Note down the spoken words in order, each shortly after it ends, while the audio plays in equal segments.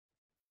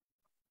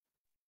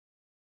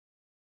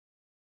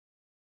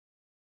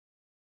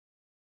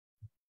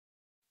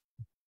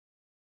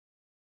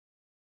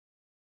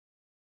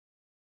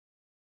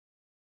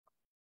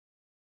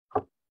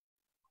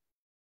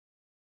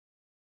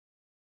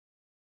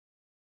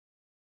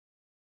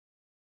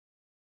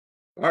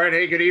All right.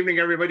 Hey, good evening,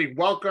 everybody.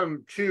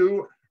 Welcome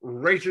to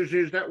Racers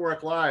News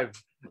Network Live.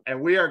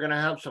 And we are going to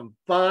have some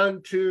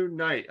fun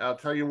tonight. I'll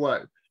tell you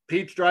what,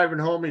 Pete's driving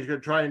home. He's going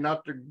to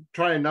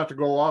try not to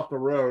go off the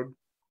road.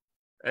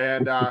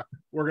 And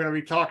we're going to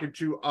be talking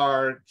to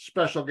our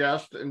special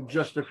guest in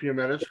just a few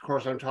minutes. Of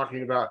course, I'm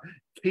talking about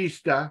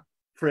Kista,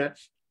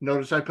 Fritts.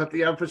 Notice I put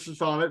the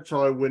emphasis on it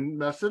so I wouldn't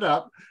mess it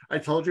up. I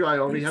told you I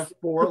only have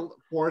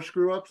four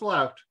screw-ups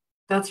left.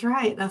 That's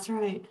right. That's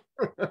right.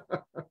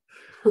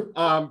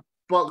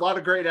 But a lot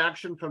of great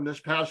action from this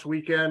past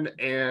weekend.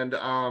 And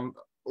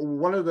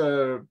one of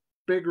the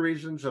big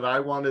reasons that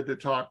I wanted to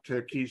talk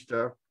to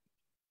Kista,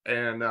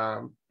 and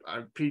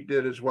Pete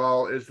did as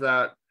well, is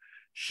that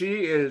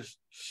she is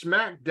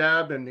smack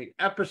dab in the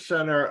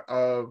epicenter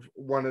of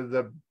one of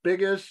the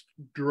biggest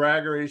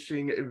drag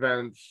racing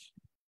events,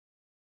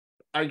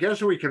 I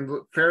guess we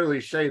can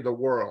fairly say, the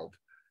world.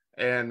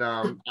 And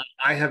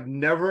I have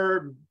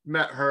never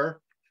met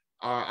her.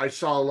 I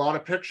saw a lot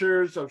of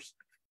pictures of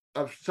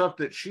stuff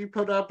that she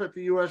put up at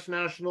the U.S.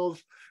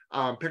 Nationals,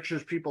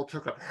 pictures people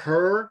took of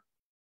her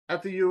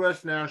at the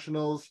U.S.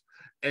 Nationals.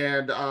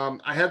 And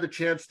I had the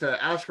chance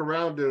to ask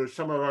around to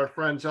some of our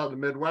friends out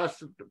in the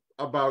Midwest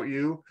about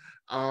you,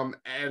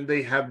 and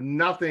they have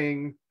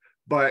nothing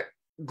but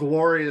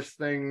glorious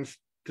things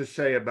to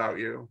say about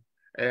you.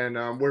 And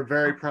we're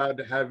very proud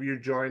to have you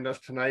join us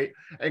tonight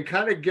and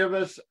kind of give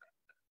us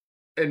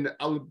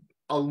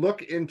a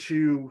look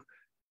into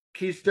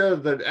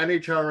Kista, the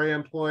NHRA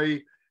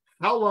employee,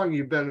 how long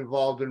you've been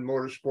involved in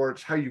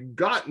motorsports, how you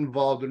got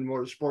involved in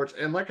motorsports,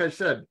 and like I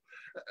said,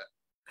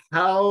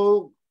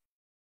 how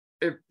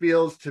it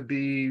feels to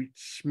be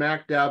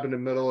smack dab in the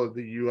middle of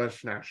the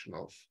U.S.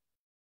 Nationals.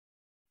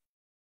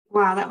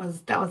 Wow, that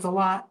was a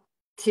lot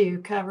to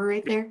cover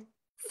right there.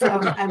 So,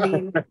 I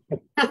mean,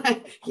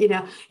 you're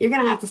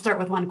going to have to start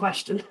with one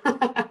question.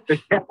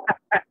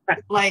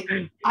 Like,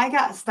 I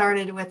got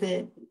started with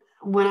it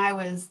when I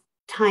was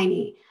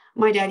tiny.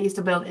 My dad used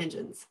to build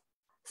engines.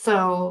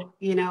 So,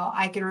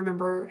 I can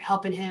remember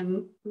helping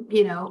him,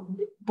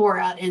 bore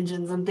out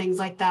engines and things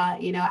like that,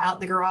 out in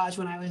the garage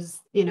when I was,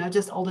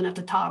 just old enough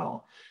to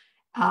toddle.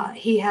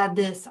 He had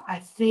this, I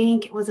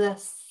think it was a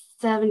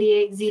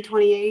 78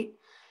 Z28,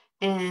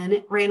 and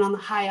it ran on the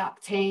high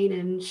octane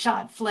and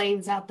shot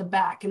flames out the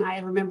back. And I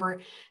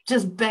remember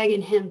just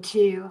begging him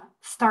to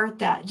start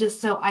that just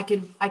so I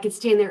could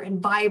stand there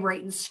and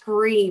vibrate and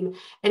scream.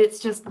 And it's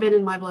just been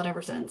in my blood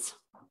ever since.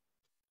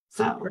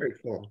 So very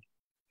cool.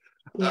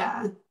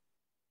 Yeah.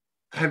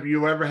 Have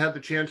you ever had the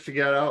chance to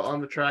get out on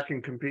the track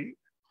and compete?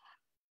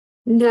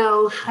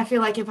 No, I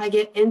feel like if I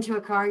get into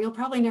a car, you'll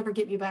probably never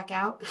get me back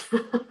out.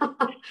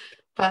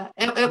 But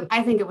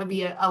I think it would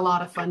be a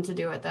lot of fun to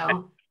do it,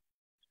 though.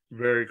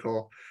 Very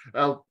cool.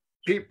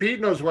 Pete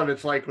knows what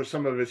it's like with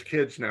some of his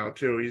kids now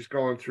too. He's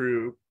going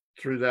through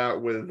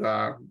that with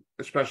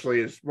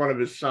especially one of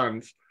his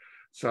sons.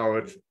 So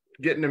it's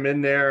getting him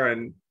in there,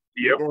 and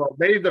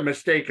made the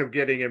mistake of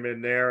getting him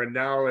in there, and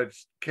now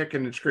it's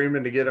kicking and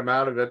screaming to get him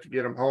out of it, to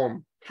get him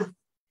home.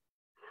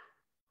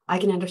 I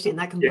can understand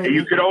that completely. Yeah,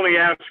 you could only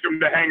ask them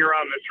to hang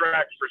around the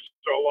track for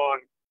so long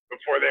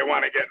before they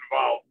want to get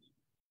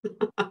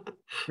involved.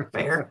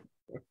 Fair.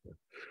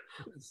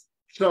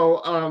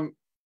 So,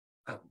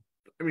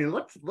 I mean,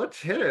 let's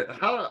hit it.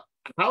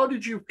 How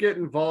did you get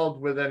involved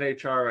with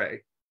NHRA?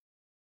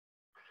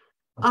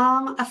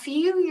 A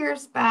few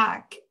years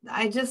back,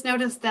 I just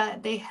noticed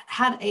that they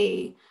had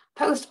a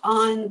post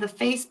on the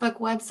Facebook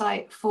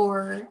website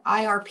for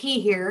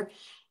IRP here,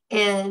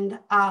 and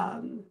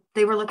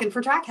they were looking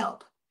for track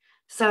help.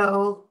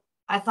 So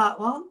I thought,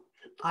 well,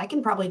 I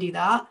can probably do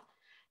that.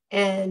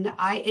 And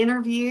I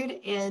interviewed,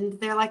 and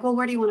they're like, well,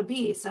 where do you want to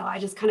be? So I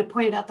just kind of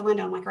pointed out the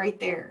window. I'm like, right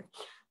there.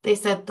 They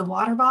said, the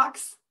water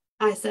box.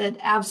 I said,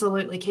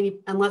 absolutely.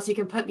 Unless you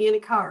can put me in a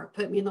car,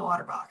 put me in the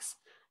water box,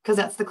 because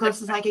that's the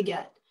closest I could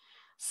get.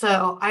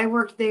 So I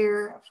worked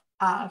there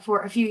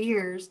for a few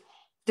years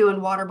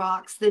doing water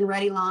box, then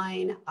ready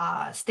line,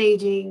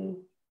 staging.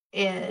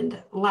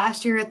 And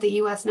last year at the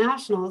U.S.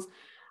 Nationals,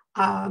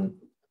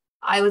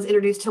 I was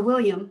introduced to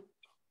William,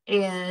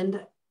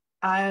 and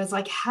I was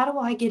like, how do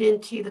I get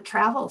into the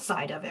travel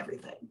side of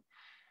everything?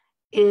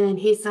 And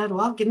he said,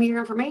 well, give me your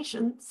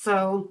information.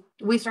 So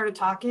we started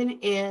talking,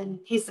 and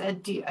he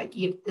said,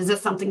 is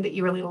this something that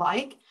you really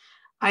like?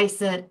 I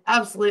said,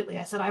 absolutely.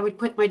 I said, I would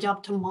quit my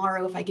job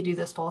tomorrow if I could do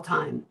this full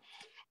time.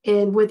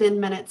 And within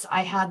minutes,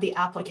 I had the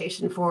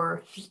application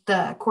for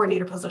the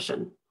coordinator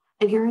position.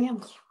 And here I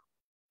am.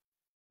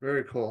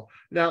 Very cool.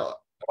 Now,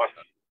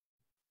 awesome.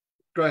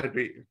 Go ahead,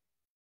 Pete.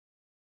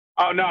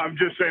 Oh, no, I'm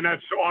just saying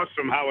that's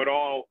awesome how it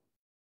all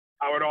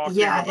came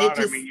about.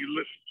 I mean,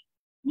 you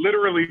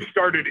literally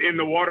started in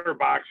the water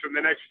box, and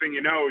the next thing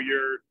you know,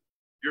 you're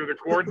the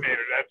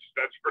coordinator.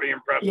 That's pretty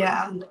impressive.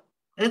 Yeah,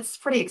 it's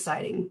pretty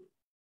exciting.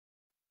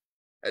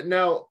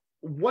 Now,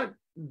 what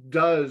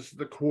does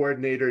the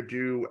coordinator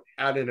do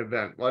at an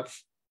event?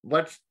 Let's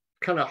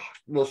kind of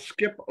we'll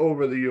skip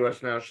over the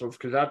U.S. Nationals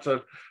because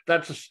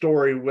that's a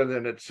story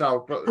within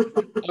itself. But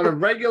on a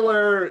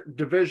regular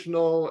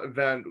divisional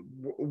event,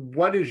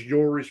 what is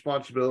your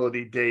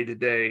responsibility day to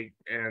day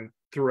and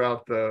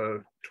throughout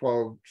the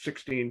 12,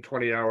 16,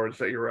 20 hours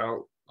that you're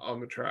out on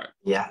the track?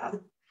 Yeah.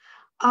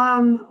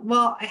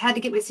 Well, I had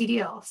to get my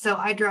CDL, so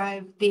I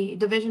drive the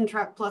division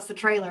truck plus the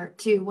trailer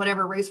to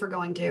whatever race we're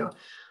going to.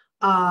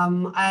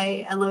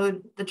 I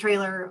unload the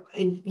trailer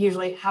and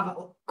usually have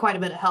quite a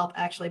bit of help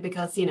actually,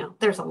 because,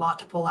 there's a lot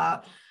to pull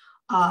out.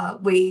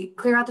 We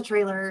clear out the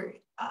trailer,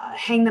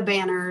 hang the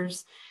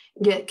banners,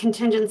 get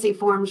contingency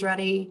forms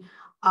ready,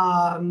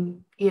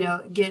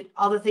 get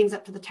all the things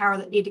up to the tower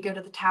that need to go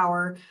to the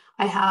tower.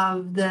 I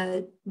have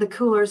the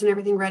coolers and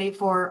everything ready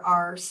for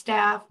our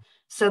staff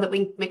so that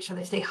we make sure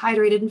they stay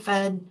hydrated and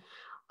fed.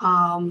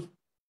 And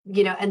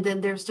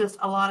then there's just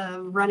a lot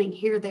of running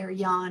here, there,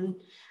 yon.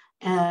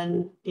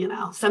 And,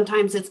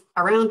 sometimes it's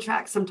around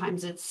track,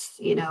 sometimes it's,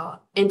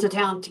 into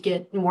town to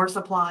get more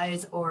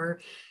supplies, or,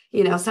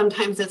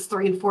 sometimes it's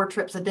 3 and 4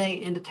 trips a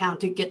day into town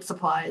to get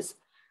supplies.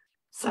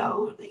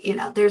 So,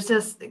 there's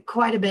just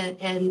quite a bit,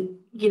 and,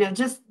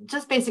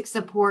 just basic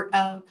support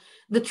of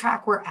the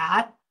track we're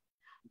at,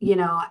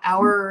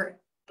 our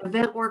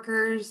event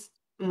workers,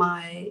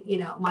 my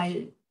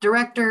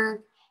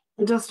director,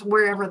 just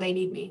wherever they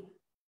need me.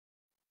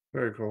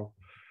 Very cool.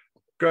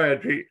 Go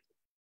ahead, Pete.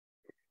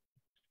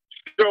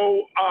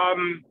 So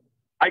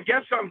I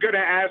guess I'm going to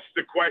ask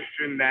the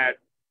question that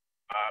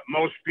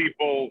most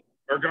people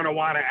are going to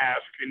want to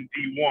ask in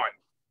D1.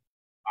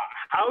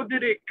 How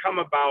did it come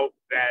about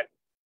that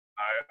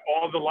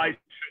all the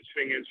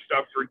licensing and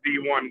stuff for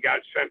D1 got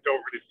sent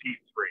over to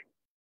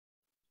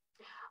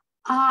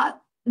D3?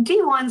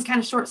 D1's kind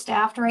of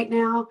short-staffed right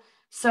now.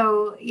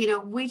 So,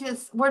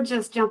 we're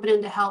just jumping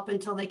in to help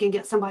until they can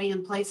get somebody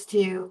in place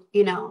to,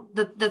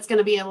 that's going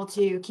to be able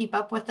to keep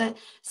up with it.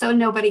 So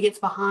nobody gets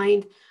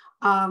behind.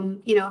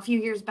 A few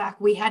years back,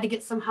 we had to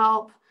get some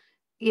help.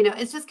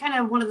 It's just kind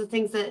of one of the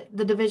things that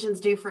the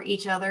divisions do for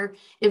each other.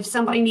 If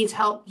somebody needs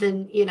help,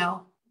 then,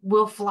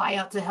 we'll fly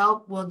out to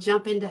help. We'll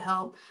jump in to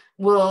help.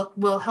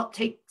 We'll help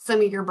take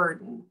some of your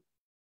burden.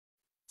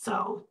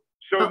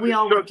 But we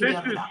all work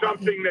together.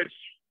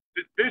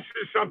 This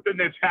is something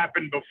that's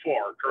happened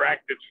before,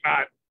 correct? It's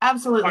not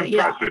absolutely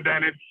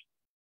unprecedented.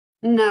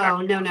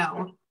 Yeah.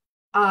 No.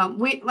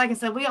 Like I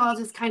said, we all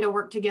just kind of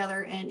work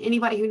together, and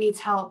anybody who needs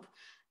help,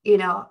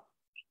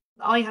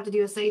 all you have to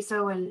do is say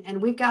so,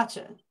 and we've got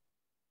you.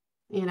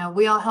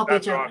 We all help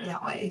each other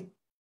that way.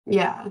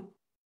 Yeah. Awesome.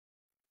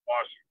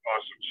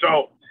 So,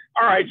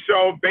 all right.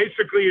 So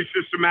basically it's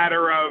just a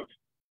matter of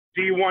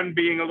D1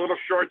 being a little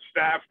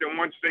short-staffed, and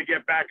once they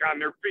get back on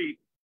their feet,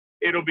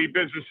 it'll be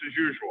business as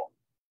usual.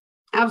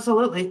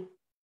 Absolutely.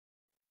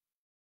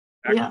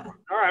 Excellent. Yeah.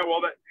 All right.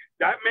 Well,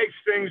 that makes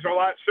things a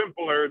lot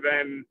simpler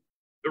than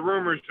the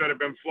rumors that have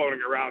been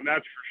floating around.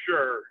 That's for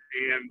sure.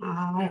 And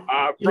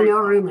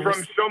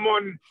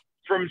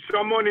from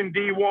someone in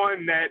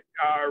D1 that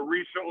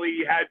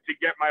recently had to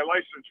get my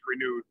license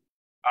renewed.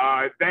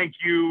 Thank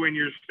you and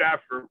your staff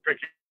for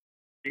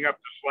picking up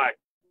the slack.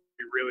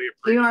 We really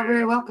appreciate it. You are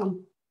very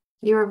welcome.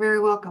 You are very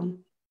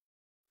welcome.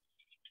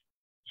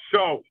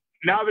 So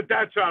now that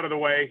that's out of the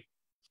way,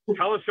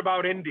 tell us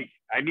about Indy.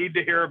 I need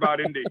to hear about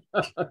Indy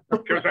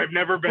because I've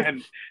never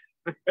been.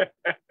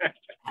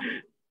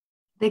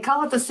 They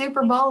call it the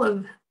Super Bowl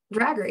of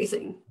drag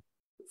racing.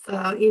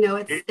 So,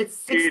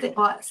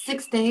 it's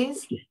 6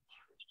 days.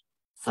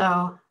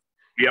 So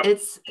yep.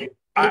 It's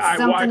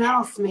something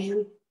else,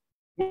 man.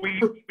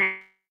 We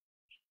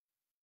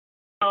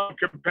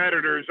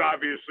competitors,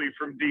 obviously,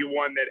 from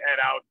D1 that head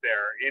out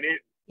there, and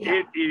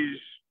it is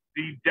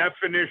the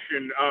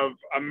definition of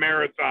a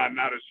marathon,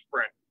 not a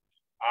sprint.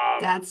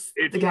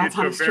 It's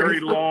a very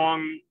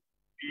long,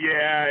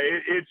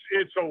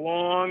 it's a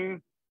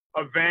long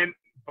event,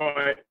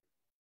 but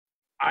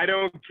I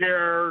don't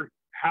care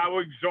how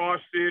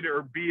exhausted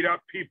or beat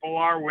up people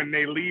are when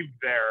they leave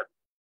there.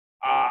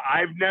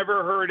 I've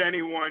never heard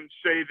anyone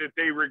say that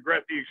they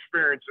regret the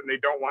experience and they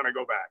don't want to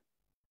go back.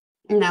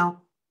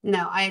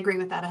 No, I agree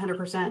with that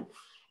 100%.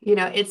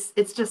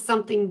 It's just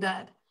something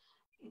that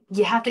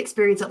you have to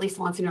experience at least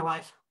once in your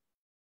life.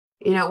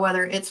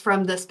 Whether it's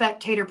from the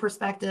spectator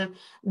perspective,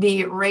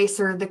 the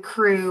racer, the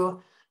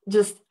crew,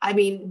 just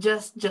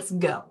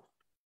go.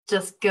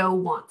 Just go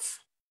once.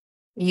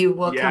 You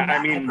will come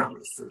back, I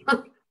promise.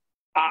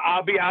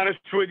 I'll be honest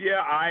with you.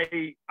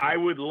 I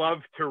would love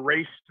to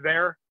race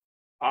there.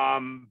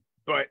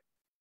 But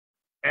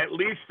at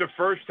least the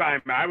first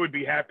time, I would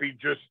be happy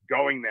just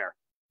going there.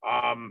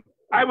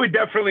 I would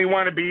definitely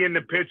want to be in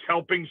the pits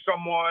helping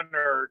someone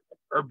or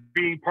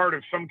being part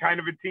of some kind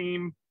of a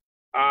team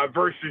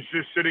versus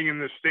just sitting in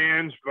the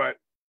stands. But,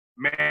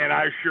 man,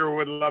 I sure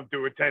would love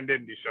to attend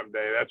Indy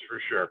someday. That's for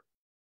sure.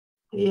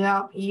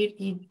 Yeah,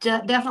 you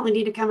definitely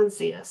need to come and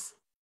see us.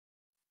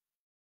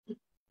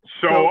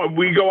 So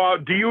we go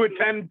out. Do you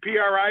attend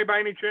PRI by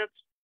any chance?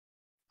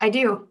 I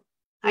do.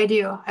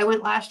 I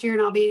went last year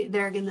and I'll be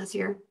there again this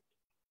year.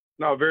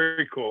 No,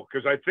 very cool.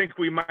 Because I think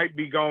we might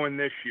be going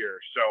this year.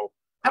 So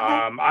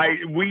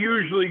Okay. We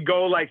usually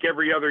go like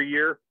every other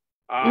year,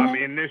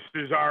 and this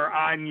is our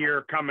on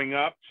year coming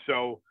up.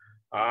 So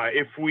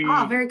if we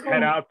very cool.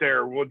 head out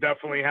there, we'll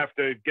definitely have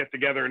to get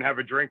together and have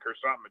a drink or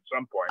something at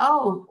some point.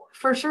 Oh,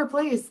 for sure,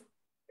 please.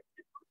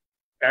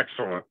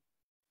 Excellent.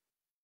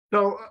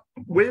 So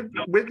with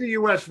the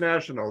U.S.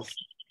 Nationals,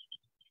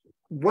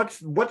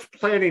 what's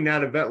planning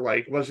that event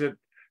like? Was it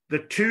the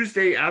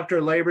Tuesday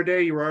after Labor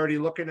Day? You were already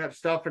looking at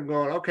stuff and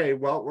going, okay,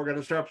 well, we're going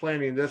to start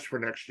planning this for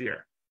next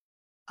year.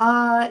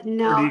 No, or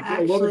do you get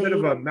a little bit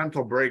of a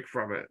mental break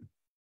from it?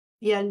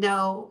 Yeah,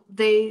 no,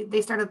 they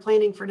started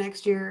planning for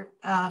next year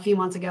a few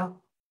months ago.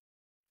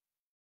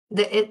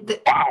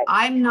 Wow.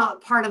 I'm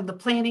not part of the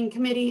planning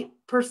committee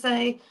per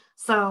se,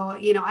 so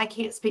I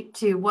can't speak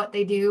to what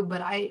they do,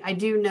 but I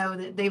do know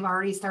that they've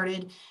already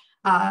started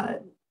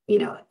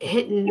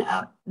hitting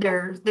up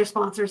their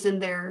sponsors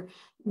and their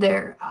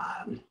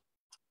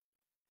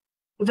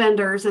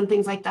vendors and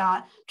things like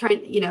that,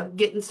 trying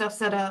getting stuff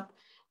set up.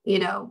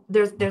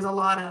 There's a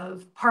lot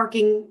of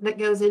parking that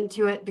goes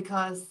into it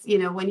because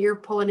when you're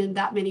pulling in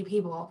that many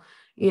people,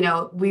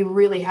 we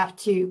really have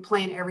to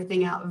plan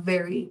everything out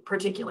very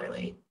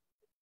particularly.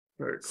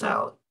 Very cool.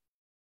 So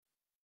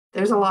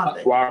there's a lot of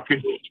it. Wow.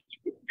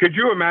 Could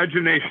you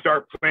imagine they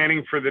start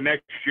planning for the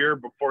next year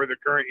before the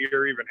current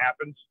year even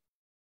happens?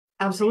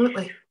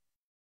 Absolutely.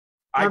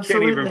 I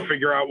can't even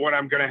figure out what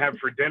I'm going to have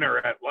for dinner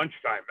at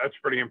lunchtime. That's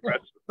pretty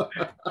impressive.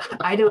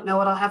 I don't know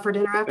what I'll have for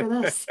dinner after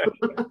this.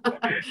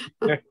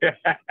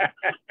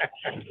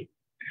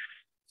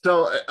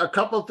 So a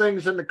couple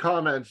things in the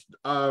comments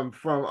from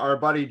our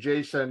buddy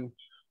Jason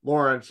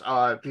Lawrence.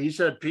 He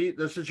said, Pete,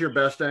 this is your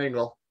best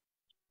angle.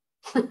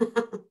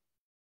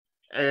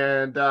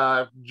 And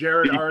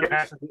Jared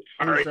Artis,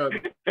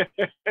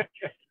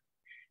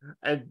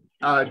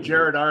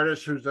 Jared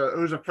Artis, who's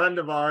a friend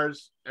of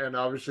ours, and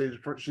obviously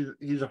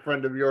he's a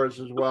friend of yours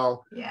as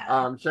well.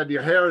 Yeah. Said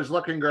your hair is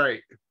looking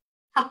great.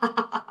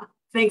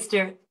 Thanks,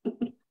 Jared.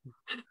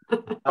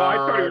 I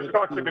thought he was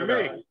talking to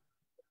me.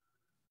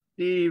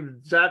 Steve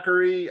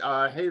Zachary,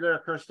 hey there,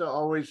 Krista,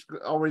 always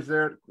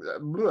there.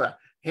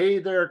 Hey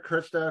there,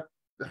 Krista.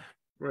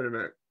 Wait a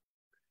minute.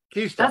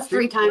 Kista. That's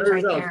 3 times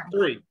right there.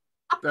 3.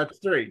 That's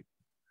 3.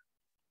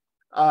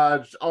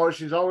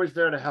 She's always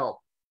there to help.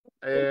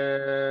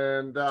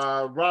 And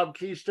Rob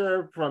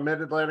Keister from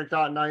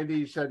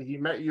Mid-Atlantic.90 said he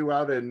met you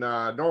out in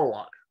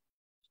Norwalk.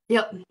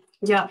 Yep,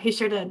 he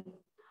sure did.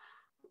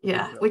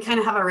 Yeah, we kind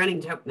of have a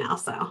running joke now,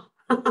 so.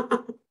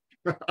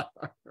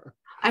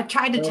 I've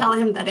tried to tell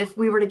him that if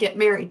we were to get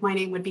married, my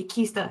name would be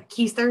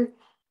Keister,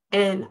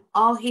 and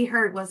all he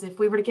heard was if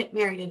we were to get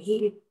married,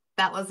 and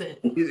that was it.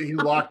 He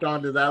locked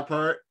onto that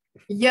part?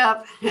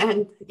 Yep,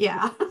 and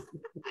yeah.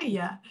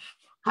 Yeah.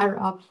 Hi,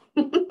 Rob.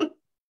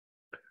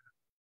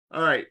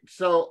 All right,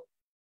 so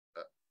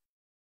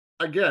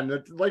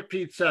again, like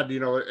Pete said,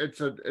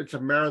 it's a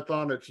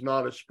marathon, it's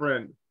not a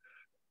sprint.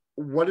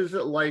 What is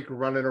it like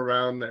running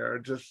around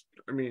there?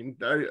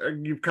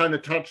 You've kind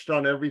of touched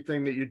on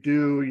everything that you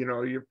do.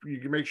 You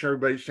can make sure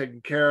everybody's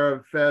taken care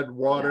of, fed,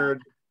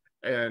 watered,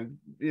 and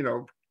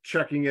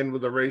checking in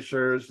with the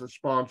racers, the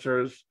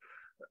sponsors.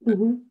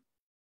 Mm-hmm.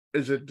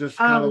 Is it just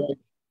kind of like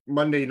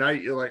Monday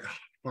night? You're like, oh,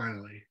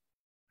 finally.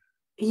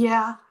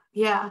 Yeah.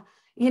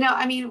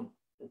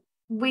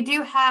 We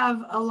do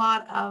have a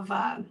lot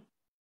of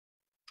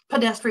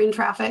pedestrian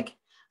traffic.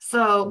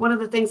 So one of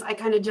the things I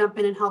kind of jump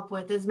in and help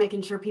with is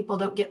making sure people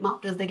don't get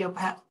mopped as they go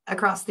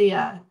across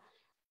the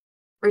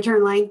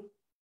return lane.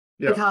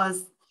 Yep.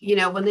 Because,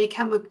 when they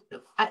come,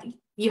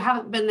 you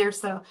haven't been there,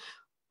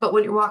 but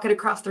when you're walking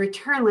across the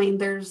return lane,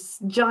 there's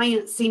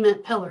giant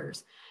cement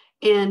pillars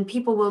and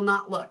people will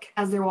not look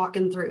as they're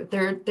walking through.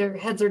 Their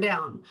heads are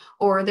down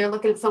or they're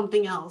looking at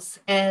something else.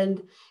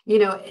 And,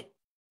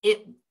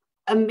 it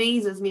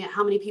amazes me at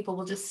how many people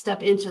will just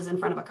step inches in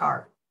front of a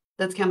car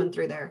that's coming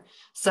through there.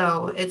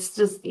 So it's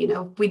just,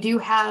 we do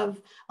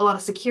have a lot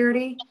of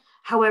security.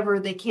 However,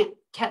 they can't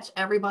catch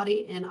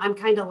everybody, and I'm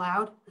kind of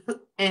loud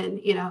and,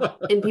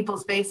 in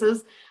people's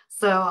faces.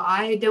 So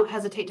I don't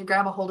hesitate to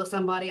grab a hold of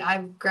somebody.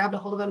 I've grabbed a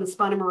hold of them and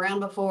spun them around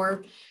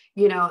before,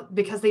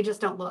 because they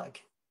just don't look.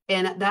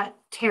 And that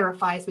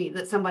terrifies me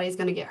that somebody's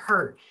going to get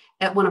hurt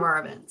at one of our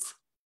events.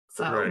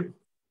 So, right.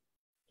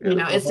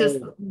 Yeah, it's just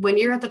when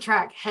you're at the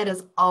track, head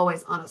is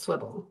always on a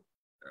swivel.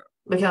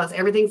 Because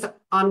everything's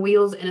on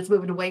wheels and it's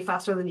moving way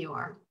faster than you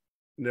are.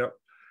 Yep.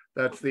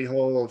 That's the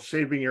whole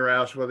saving your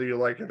ass whether you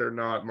like it or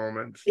not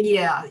moment.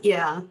 Yeah.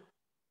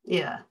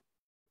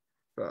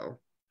 So,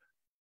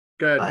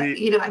 good. But,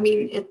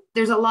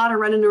 there's a lot of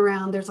running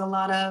around. There's a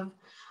lot of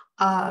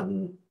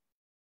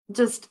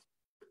just,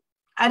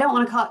 I don't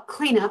want to call it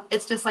cleanup.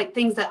 It's just like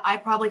things that I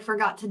probably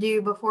forgot to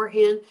do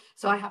beforehand.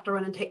 So I have to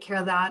run and take care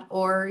of that.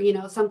 Or,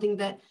 something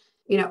that,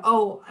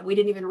 we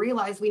didn't even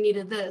realize we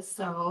needed this.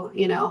 So,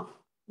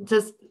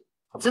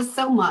 just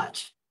so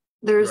much.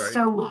 There's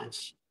so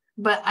much.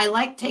 But I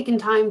like taking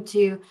time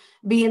to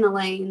be in the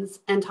lanes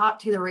and talk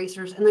to the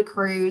racers and the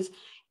crews.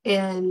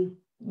 And,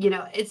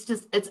 it's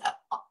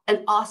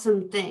an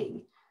awesome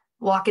thing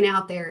walking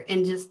out there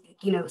and just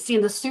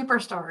seeing the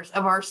superstars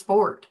of our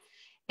sport,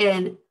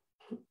 and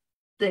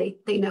they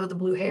know the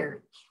blue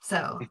hair.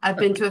 So I've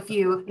been to a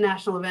few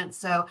national events,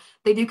 so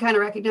they do kind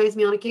of recognize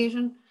me on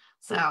occasion.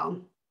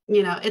 So,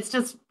 it's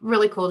just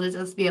really cool to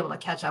just be able to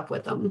catch up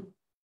with them.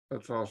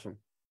 That's awesome.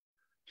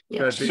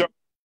 Yeah.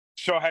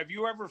 So have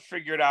you ever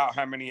figured out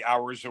how many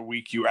hours a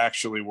week you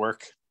actually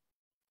work?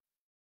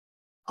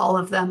 All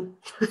of them.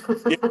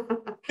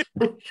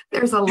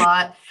 There's a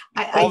lot.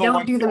 I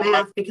don't do the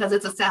math because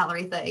it's a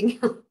salary thing.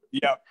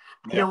 Yep.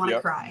 I don't want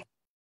to cry.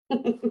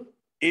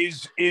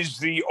 Is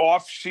the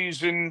off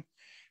season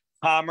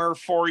calmer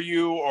for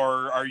you,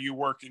 or are you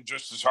working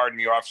just as hard in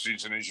the off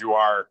season as you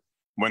are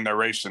when they're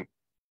racing?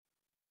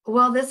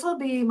 Well, this will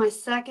be my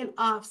second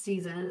off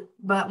season,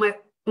 but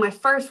my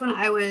first one,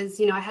 I was,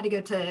 I had to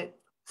go to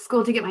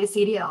school to get my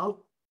CDL.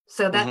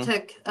 So that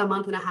took a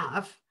month and a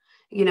half,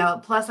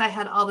 plus I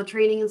had all the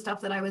training and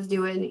stuff that I was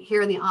doing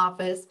here in the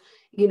office.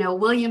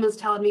 William is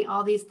telling me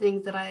all these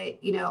things that I,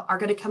 are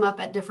going to come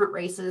up at different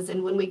races.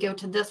 And when we go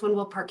to this one,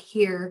 we'll park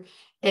here.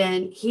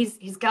 And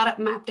he's got it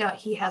mapped out.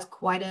 He has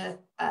quite a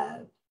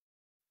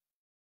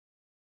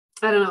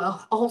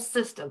whole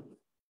system.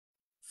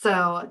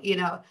 So,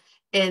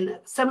 and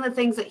some of the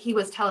things that he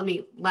was telling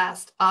me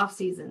last off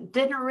season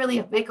didn't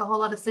really make a whole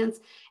lot of sense.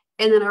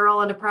 And then I roll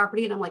onto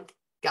property and I'm like,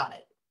 got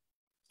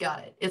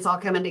it. It's all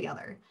coming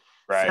together.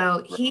 Right.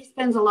 So he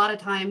spends a lot of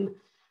time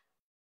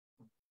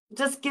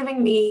just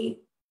giving me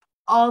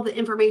all the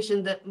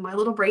information that my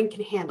little brain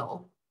can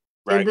handle,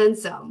 and then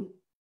some.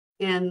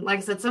 And like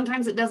I said,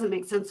 sometimes it doesn't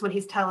make sense when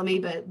he's telling me,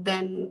 but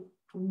then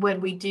when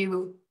we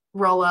do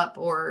roll up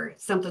or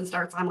something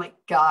starts, I'm like,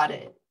 got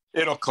it.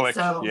 It'll click.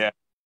 So,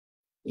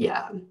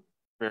 yeah.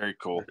 Very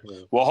cool.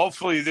 Well,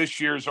 hopefully this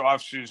year's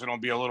off season will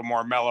be a little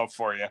more mellow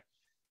for you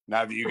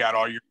now that you got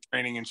all your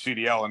training and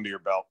CDL under your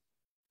belt.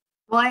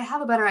 Well, I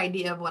have a better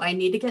idea of what I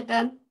need to get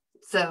done.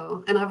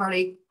 So, and I've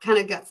already kind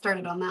of got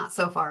started on that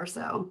so far.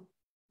 So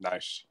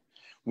nice.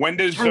 When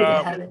does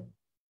the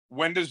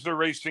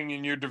racing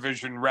in your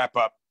division wrap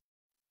up?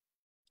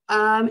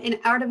 In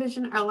our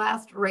division, our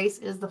last race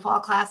is the Fall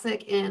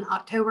Classic in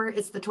October.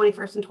 It's the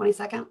 21st and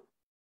 22nd.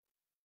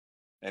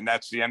 And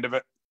that's the end of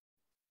it?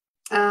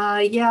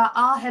 Yeah,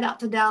 I'll head out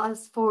to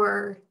Dallas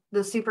for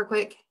the Super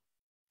Quick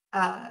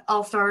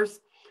All-Stars.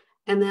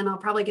 And then I'll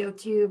probably go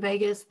to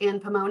Vegas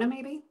and Pomona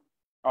maybe.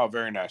 Oh,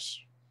 very nice.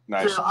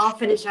 Nice. So I'll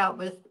finish out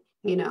with,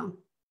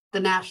 the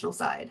national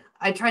side.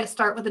 I try to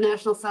start with the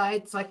national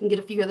side so I can get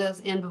a few of those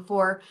in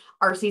before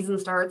our season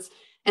starts.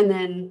 And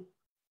then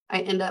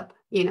I end up,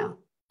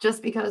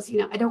 just because,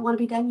 I don't want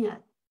to be done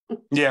yet.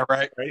 Yeah,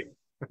 right.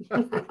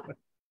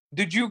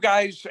 Did you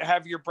guys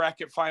have your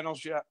bracket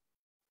finals yet?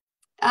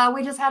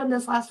 We just had them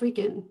this last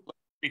weekend.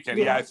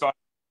 Yeah, I thought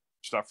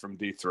stuff from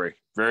D3.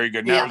 Very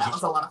good. Now, that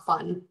was a lot of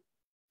fun.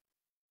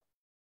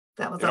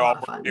 That was a lot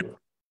of fun.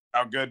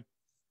 How good?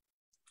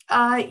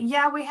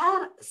 Yeah, we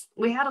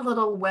had a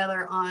little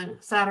weather on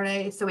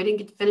Saturday, so we didn't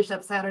get to finish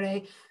up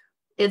Saturday.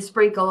 It'd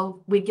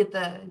sprinkle, we'd get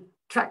the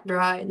track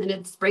dry, and then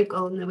it'd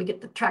sprinkle, and then we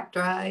get the track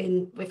dry,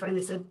 and we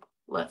finally said,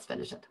 let's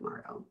finish it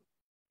tomorrow.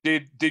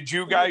 Did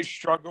you guys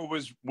struggle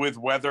with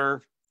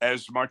weather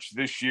as much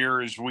this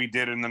year as we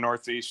did in the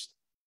Northeast?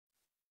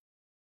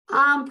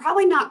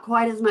 Probably not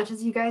quite as much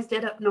as you guys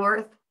did up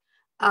north.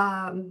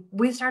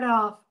 We started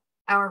off,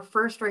 our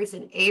first race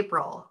in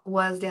April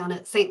was down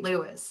at St.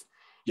 Louis.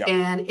 Yep.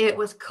 And it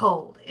was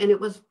cold and it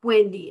was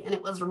windy and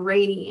it was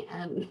rainy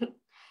and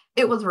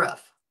it was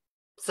rough.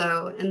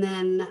 So, and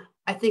then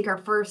I think our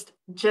first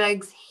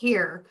jegs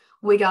here,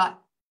 we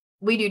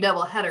do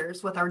double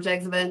headers with our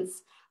jegs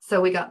events. So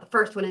we got the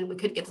first one in, we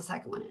couldn't get the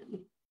second one in.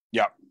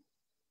 Yep.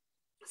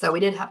 So we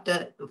did have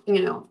to,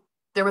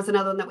 there was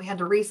another one that we had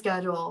to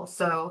reschedule.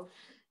 So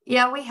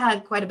yeah, we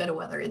had quite a bit of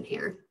weather in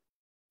here.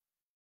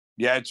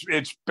 Yeah,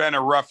 it's been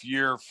a rough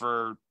year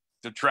for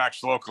the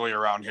tracks locally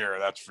around here.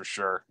 That's for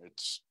sure.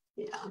 It's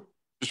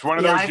just one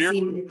of those years. I've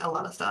seen a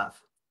lot of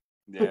stuff.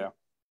 Yeah.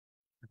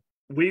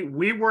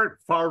 We weren't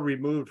far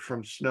removed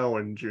from snow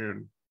in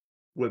June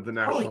with the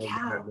national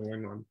event in New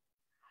England.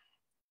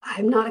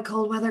 I'm not a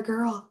cold weather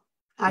girl.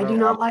 I do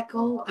not like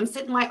cold. I'm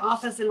sitting in my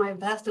office in my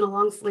vest and a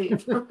long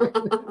sleeve.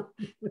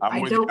 I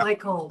don't like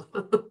cold.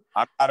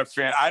 I'm not a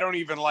fan. I don't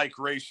even like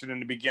racing in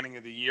the beginning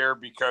of the year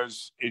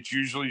because it's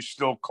usually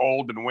still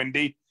cold and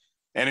windy,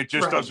 and it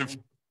just doesn't feel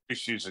like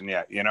season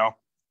yet,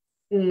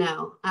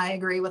 No, I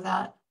agree with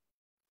that.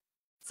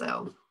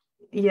 So,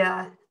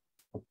 yeah.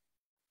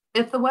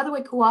 If the weather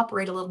would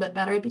cooperate a little bit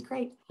better, it'd be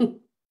great. It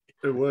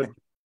would.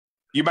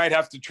 You might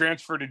have to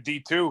transfer to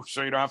D2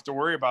 so you don't have to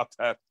worry about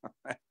that.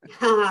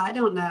 I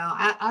don't know.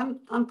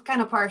 I'm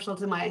kind of partial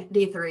to my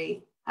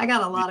D3. I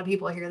got a lot of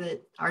people here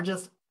that are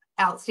just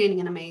outstanding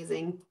and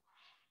amazing.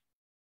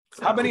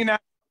 So, how many national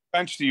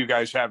events do you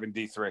guys have in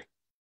D3?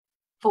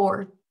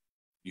 4.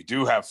 You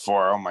do have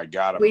 4. Oh my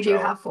God. We do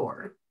have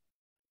 4.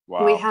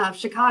 Wow. We have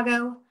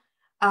Chicago,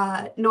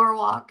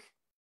 Norwalk,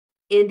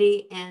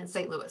 Indy, and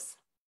St. Louis.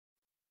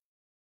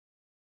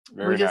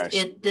 Very nice.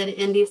 Did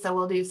Indy, so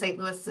we'll do St.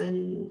 Louis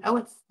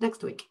it's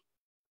next week.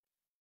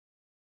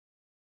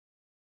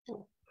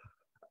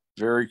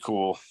 Very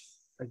cool.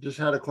 I just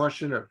had a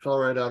question that fell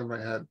right out of my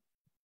head.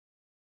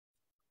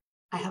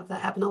 I have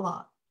that happen a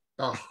lot.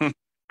 Oh.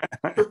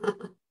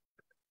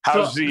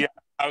 How's the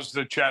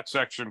chat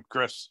section,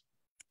 Chris?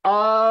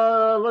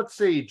 Let's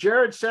see.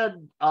 Jared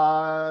said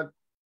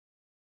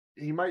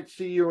he might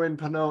see you in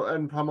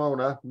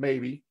Pomona,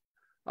 maybe.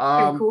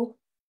 Very cool.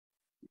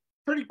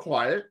 Pretty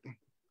quiet.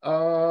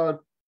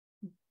 Rob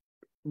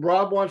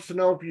wants to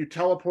know if you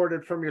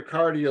teleported from your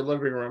car to your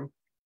living room.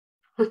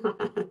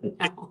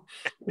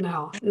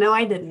 No,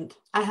 I didn't.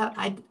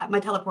 My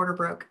teleporter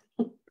broke.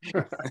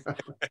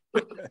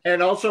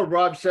 And also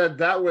Rob said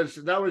that was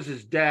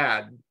his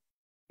dad,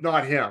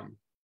 not him.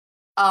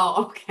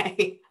 Oh,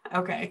 okay.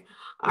 Okay.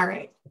 All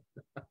right.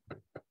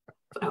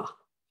 Oh,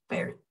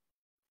 fair.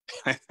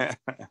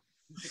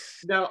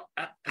 Now,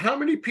 how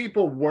many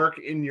people work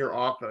in your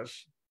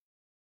office?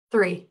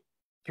 3.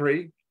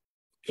 3?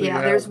 So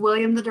yeah, there's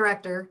William, the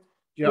director,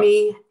 yep.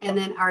 me, and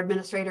then our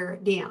administrator,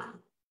 Deanna.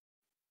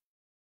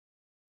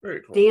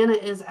 Very cool.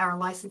 Deanna is our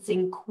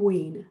licensing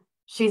queen.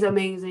 She's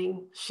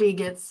amazing. She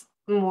gets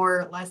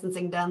more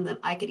licensing done than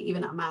I could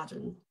even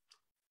imagine.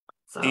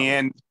 So.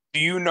 And do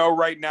you know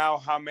right now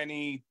how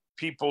many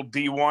people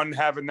D1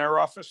 have in their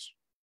office?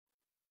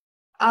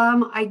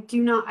 I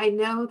do not. I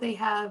know they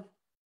have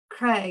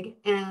Craig,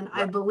 and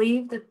right. I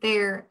believe that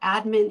their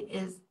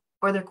admin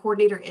or their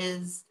coordinator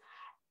is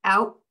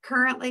out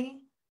currently,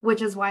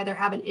 which is why they're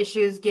having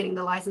issues getting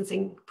the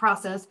licensing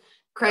process.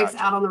 Craig's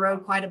out on the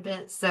road quite a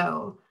bit,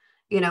 so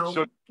we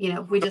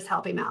just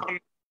help him out.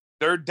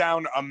 They're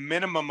down a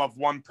minimum of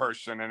 1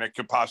 person, and it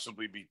could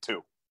possibly be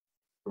 2.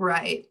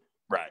 Right.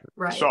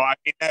 So I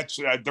mean, that's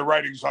the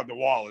writing's on the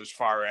wall as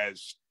far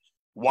as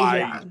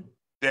why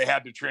they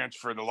had to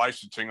transfer the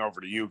licensing over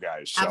to you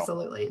guys. So.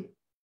 Absolutely.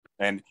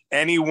 And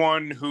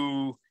anyone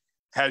who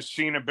has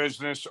seen a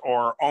business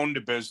or owned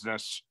a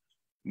business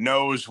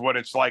knows what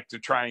it's like to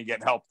try and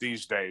get help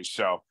these days.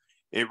 So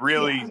it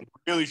really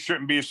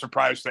shouldn't be a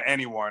surprise to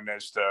anyone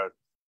as to,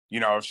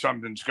 if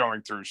something's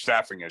going through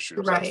staffing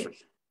issues.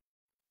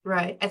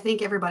 Right. I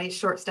think everybody's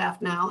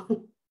short-staffed now.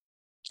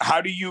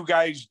 How do you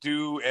guys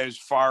do as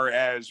far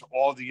as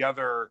all the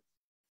other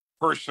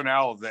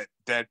personnel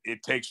that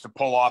it takes to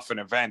pull off an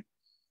event,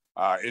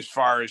 as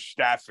far as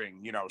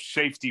staffing,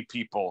 safety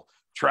people,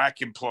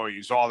 track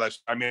employees, all that?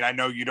 I mean, I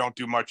know you don't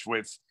do much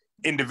with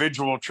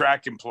individual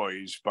track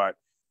employees, but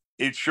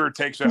it sure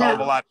takes a hell of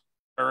a lot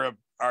of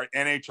our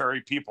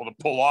NHRA people to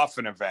pull off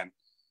an event.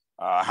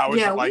 How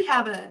is it like? We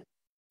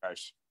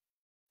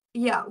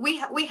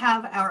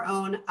have our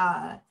own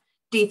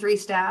D3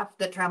 staff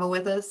that travel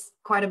with us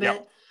quite a bit.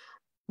 Yep.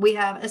 We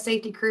have a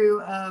safety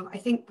crew of, I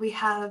think we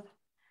can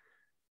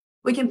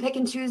pick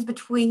and choose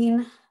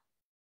between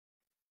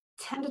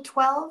 10 to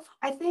 12,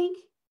 I think.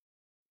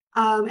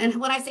 And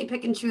when I say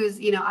pick and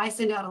choose, I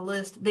send out a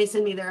list, they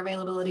send me their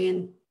availability,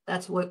 and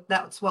that's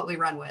what we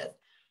run with.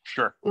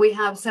 Sure. We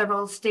have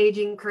several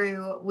staging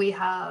crew. We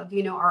have,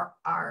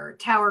 our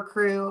tower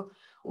crew.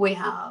 We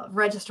have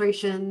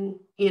registration,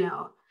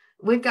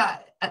 we've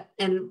got a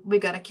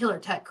killer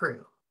tech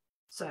crew.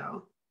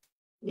 So,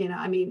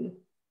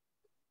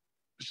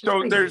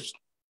 so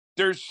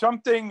there's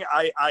something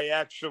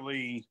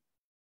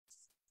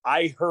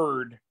I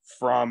heard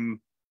from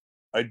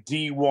a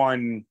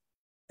D1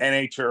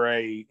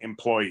 NHRA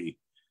employee.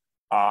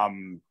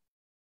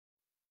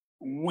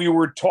 We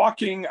were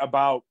talking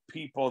about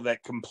people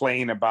that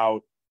complain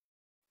about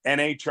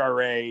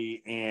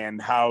NHRA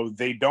and how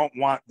they don't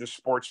want the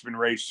sportsman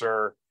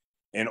racer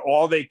and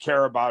all they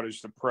care about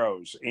is the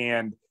pros.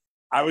 And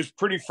I was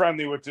pretty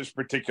friendly with this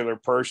particular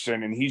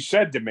person. And he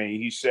said to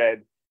me,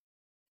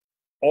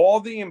 all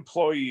the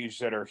employees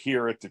that are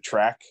here at the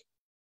track,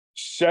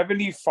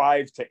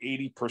 75 to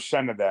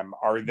 80% of them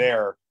are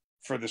there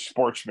for the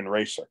sportsman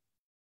racer.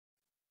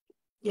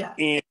 Yeah.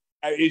 And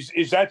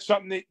is that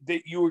something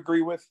that you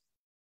agree with?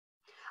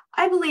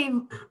 I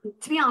believe,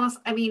 to be honest,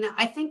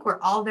 I think we're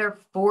all there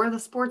for the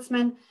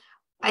sportsman.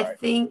 Right. I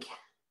think,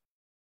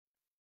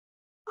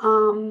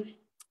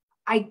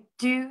 I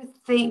do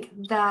think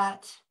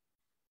that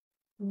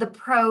the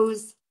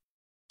pros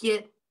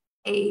get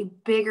a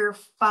bigger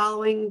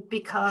following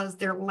because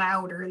they're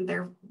louder and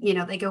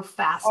they go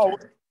faster. Oh,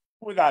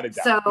 without a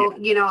doubt. So,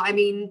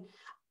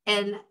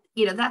 and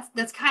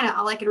that's kind of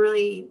all I can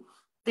really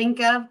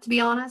think of, to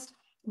be honest.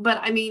 But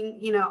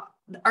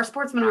our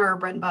sportsmen are our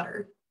bread and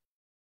butter.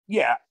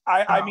 Yeah.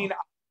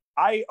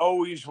 I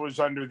always was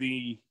under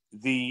the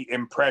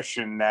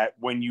impression that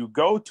when you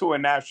go to a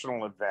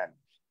national event,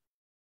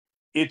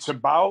 it's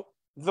about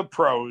the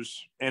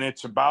pros and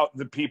it's about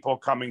the people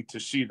coming to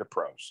see the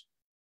pros.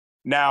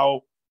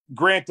 Now,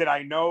 granted,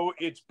 I know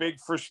it's big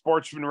for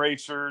sportsman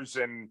racers,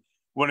 and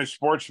when a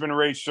sportsman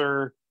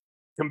racer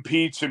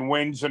competes and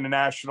wins in a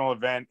national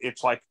event,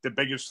 it's like the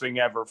biggest thing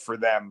ever for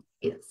them.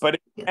 Yes. But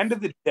at the end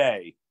of the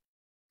day,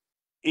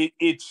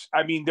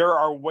 there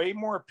are way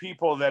more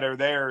people that are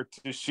there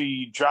to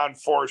see John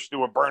Force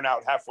do a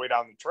burnout halfway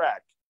down the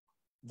track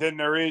than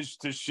there is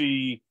to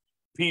see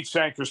Pete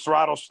Sankers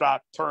throttle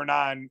stop turn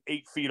on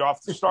 8 feet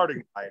off the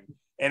starting line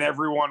and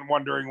everyone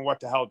wondering what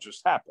the hell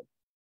just happened.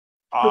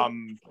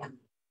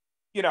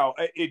 You know,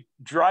 it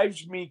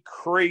drives me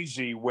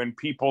crazy when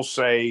people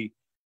say,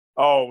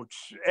 oh,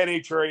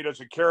 NHRA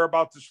doesn't care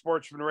about the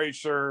sportsman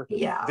racer.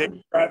 Yeah.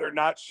 They'd rather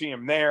not see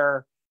him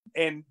there.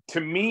 And to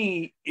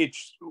me,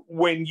 it's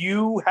when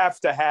you have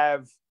to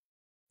have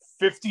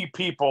 50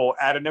 people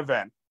at an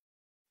event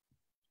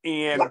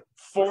and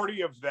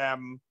 40 of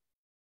them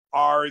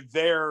are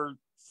there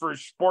for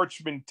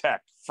sportsman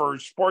tech, for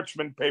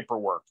sportsman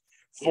paperwork,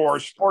 for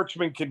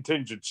sportsman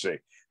contingency.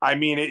 I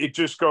mean, it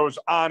just goes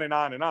on and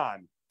on and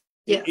on.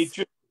 Yes.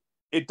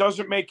 It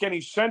doesn't make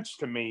any sense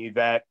to me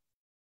that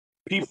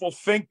people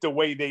think the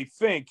way they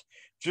think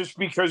just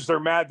because they're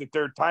mad that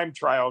their time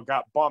trial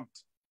got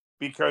bumped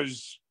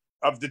because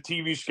of the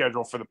TV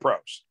schedule for the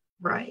pros.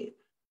 Right.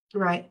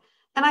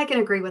 And I can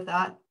agree with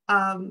that.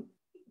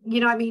 You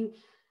know, I mean,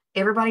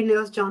 everybody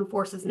knows John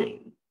Force's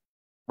name.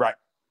 Right.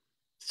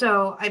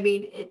 So, I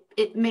mean,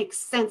 it makes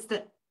sense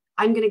that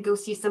I'm going to go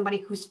see somebody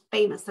who's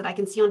famous that I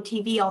can see on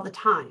TV all the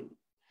time.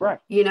 Right.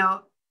 You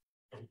know,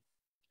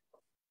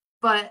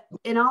 but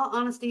in all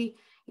honesty,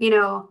 you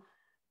know,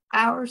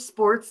 our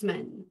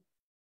sportsmen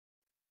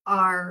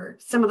are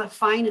some of the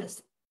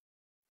finest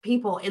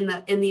people in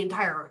the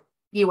entire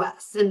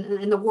US and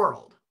in the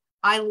world.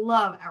 I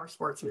love our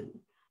sportsmen.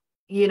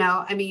 You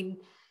know, I mean,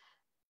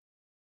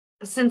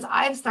 since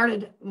I've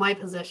started my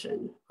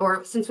position,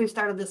 or since we've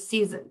started this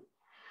season,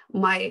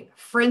 my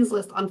friends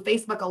list on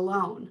Facebook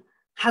alone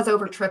has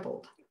over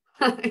tripled.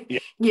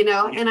 You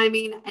know, and I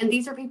mean, and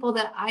these are people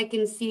that I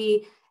can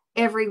see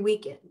every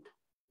weekend.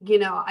 You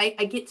know, I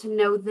get to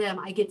know them.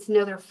 I get to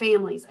know their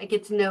families. I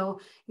get to know,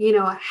 you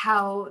know,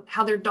 how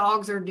their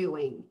dogs are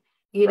doing,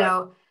 you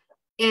know,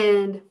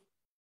 and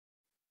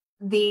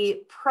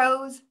the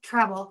pros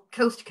travel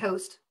coast to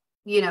coast.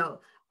 You know,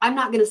 I'm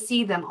not going to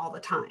see them all the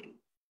time.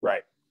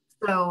 Right.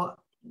 So,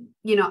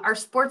 you know, our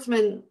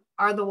sportsmen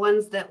are the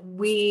ones that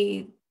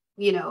we,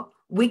 you know,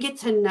 we get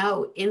to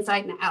know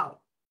inside and out.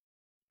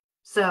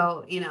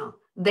 So, you know,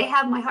 they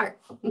have my heart.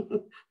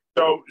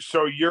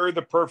 So you're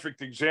the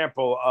perfect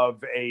example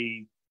of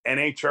a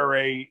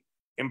NHRA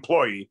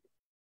employee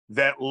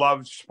that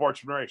loves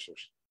sportsman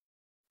racers.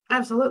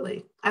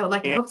 Absolutely. I would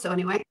like to hope so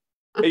anyway.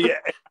 Yeah.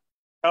 I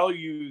tell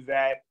you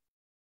that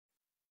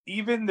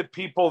even the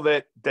people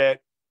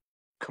that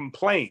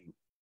complain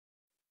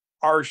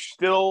are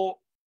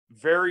still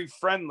very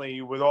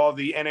friendly with all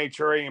the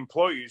NHRA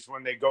employees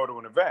when they go to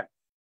an event.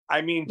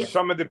 I mean,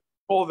 some of the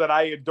people that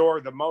I adore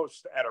the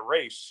most at a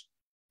race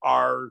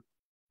are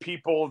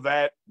people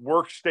that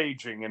work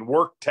staging and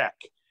work tech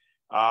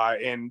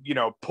and, you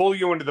know, pull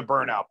you into the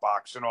burnout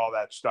box and all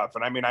that stuff.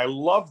 And I mean, I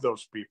love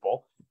those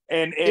people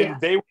and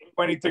they would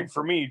do anything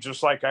for me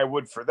just like I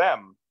would for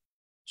them.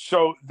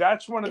 So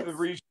that's one of the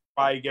reasons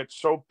why I get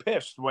so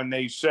pissed when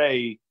they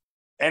say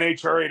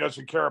NHRA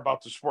doesn't care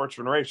about the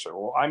sportsman racer.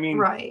 Well, I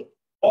mean,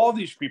 all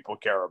these people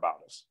care about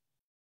us,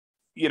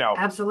 you know.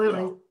 Absolutely.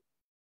 You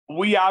know,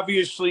 we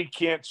obviously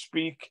can't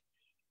speak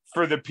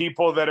for the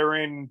people that are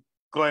in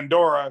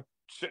Glendora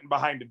sitting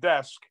behind a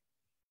desk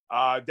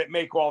that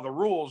make all the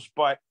rules.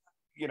 But,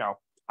 you know,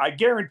 I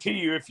guarantee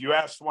you, if you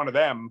asked one of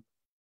them,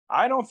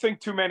 I don't think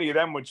too many of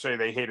them would say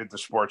they hated the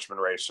sportsman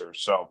racer.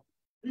 So,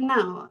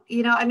 no,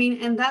 you know, I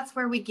mean, and that's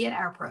where we get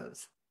our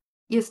pros.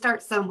 You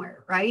start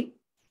somewhere, right?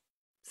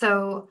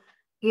 So,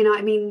 you know,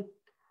 I mean,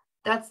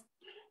 that's,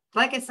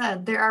 like I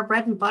said, they're our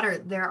bread and butter.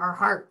 They're our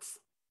hearts.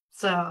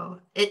 So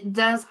it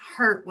does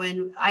hurt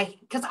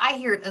because I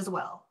hear it as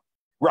well.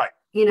 Right.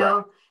 You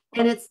know,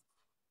 and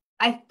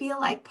I feel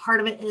like part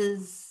of it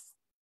is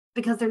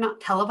because they're not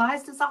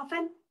televised as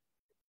often,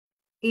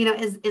 you know,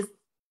 is,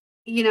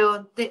 you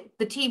know, the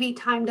TV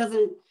time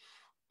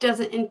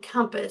doesn't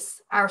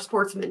encompass our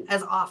sportsmen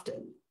as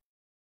often.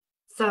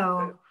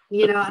 So,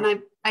 you know,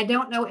 and I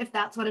don't know if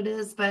that's what it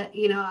is, but,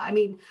 you know, I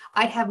mean,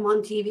 I'd have them on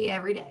TV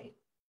every day.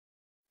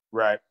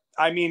 Right.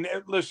 I mean,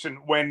 listen,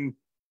 when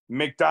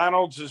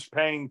McDonald's is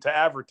paying to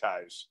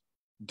advertise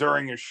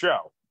during a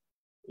show,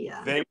 they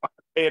want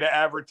to pay to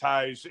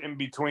advertise in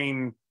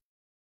between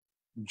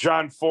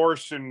John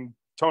Force and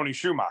Tony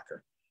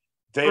Schumacher.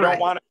 They don't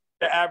want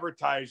to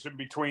advertise in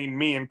between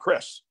me and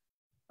Chris.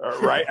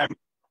 Right. I mean,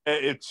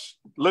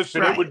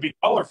 it would be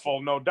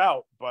colorful, no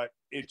doubt, but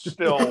it's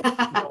still,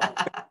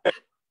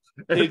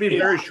 it'd be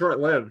very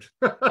short-lived.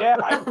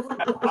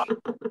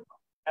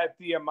 At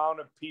the amount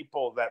of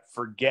people that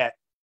forget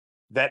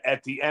that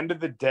at the end of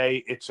the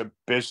day, it's a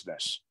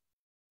business.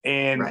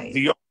 And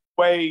the only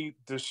way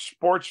the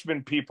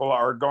sportsman people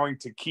are going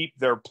to keep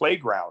their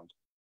playground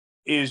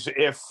is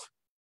if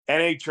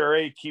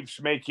NHRA keeps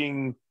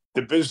making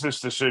the business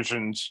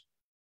decisions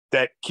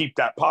that keep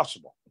that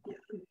possible.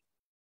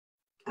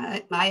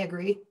 I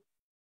agree.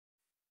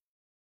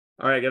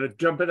 All right, got to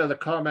jump into the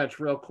comments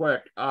real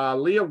quick.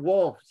 Leah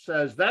Wolf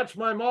says, "That's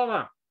my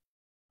mama."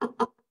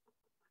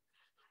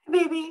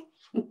 Maybe.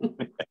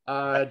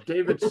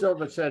 David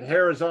Silva said,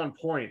 "Hair is on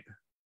point."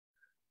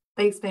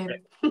 Thanks, babe.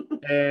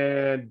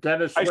 And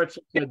Dennis Switz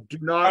said, "Do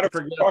not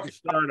forget the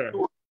starter."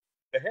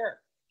 The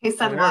hair. He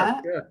said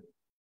what? Yeah.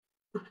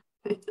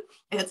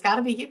 It's got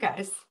to be you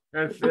guys.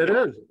 It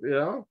is, you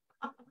know.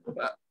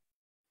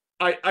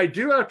 I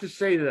do have to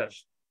say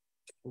this.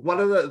 One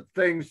of the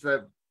things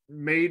that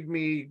made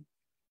me,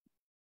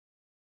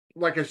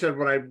 like I said,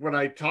 when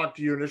I talked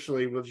to you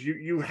initially, was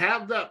you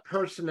have that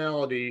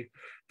personality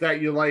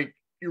that you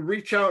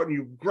reach out and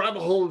you grab a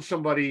hold of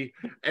somebody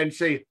and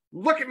say,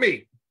 "Look at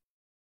me,"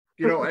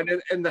 you know,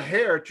 and the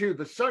hair too,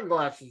 the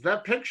sunglasses,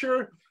 that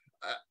picture.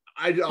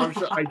 I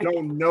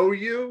don't know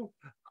you,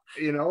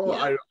 you know.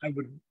 Yeah. I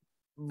would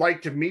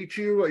like to meet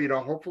you, you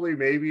know, hopefully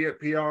maybe at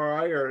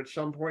PRI or at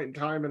some point in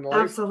time in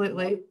life.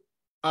 Absolutely.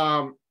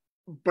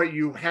 But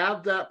you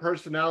have that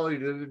personality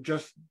to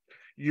just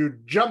you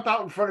jump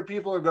out in front of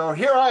people and go,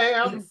 "Here I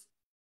am." Yes.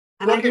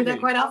 And I do that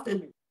quite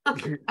often. I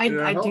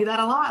do that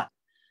a lot.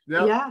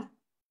 Yep. Yeah.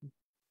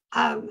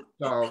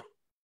 So,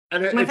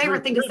 and my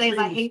favorite thing to say is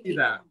I hate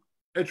people. That.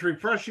 It's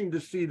refreshing to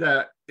see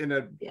that in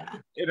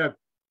a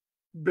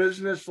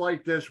business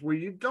like this where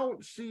you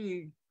don't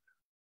see,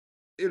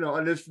 you know,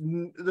 and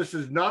this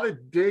is not a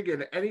dig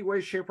in any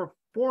way, shape, or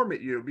form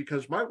at you,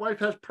 because my wife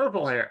has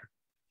purple hair.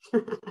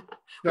 We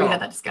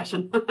had that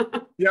discussion.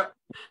 Yep.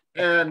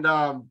 And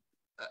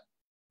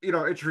you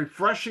know, it's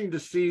refreshing to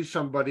see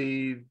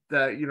somebody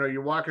that, you know,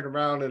 you're walking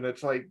around and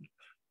it's like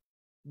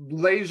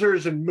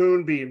lasers and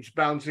moonbeams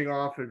bouncing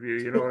off of you,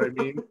 you know what I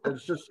mean?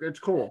 It's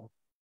cool.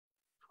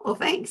 Well,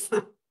 thanks.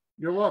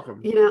 You're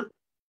welcome. You know,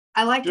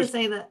 I like to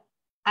say that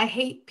I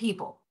hate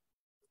people,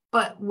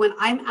 but when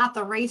I'm at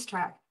the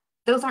racetrack,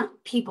 those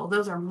aren't people,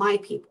 those are my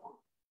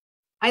people.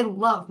 I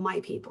love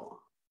my people.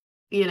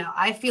 You know,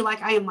 I feel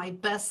like I am my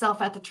best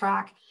self at the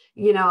track.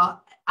 You know,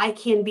 I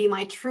can be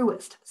my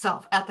truest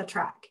self at the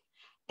track.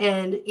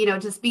 And, you know,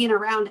 just being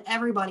around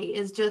everybody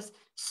is just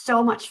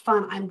so much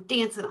fun. I'm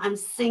dancing, I'm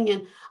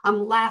singing,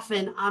 I'm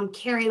laughing, I'm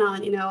carrying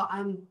on, you know,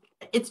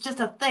 it's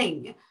just a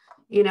thing.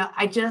 You know,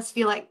 I just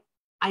feel like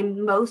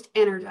I'm most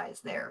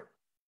energized there.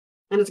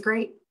 And it's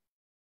great.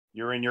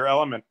 You're in your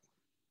element.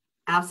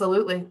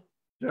 Absolutely.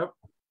 Yep.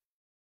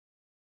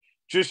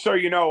 Just so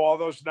you know, all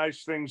those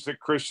nice things that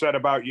Chris said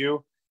about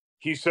you,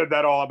 he said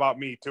that all about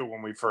me too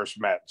when we first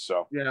met.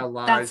 So yeah,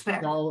 lies. That's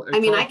fair. I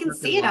mean, I can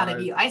see it out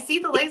of you. I see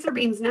the laser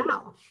beams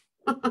now.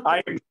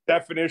 I am the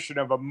definition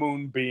of a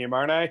moonbeam,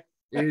 aren't I?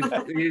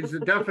 He's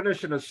the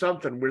definition of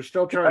something. We're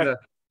still trying to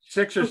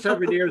 6 or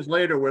 7 years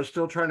later, we're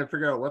still trying to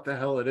figure out what the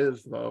hell it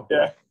is, though.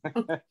 Yeah.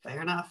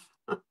 Fair enough.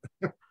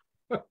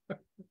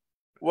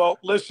 Well,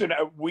 listen,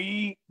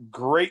 we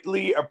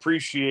greatly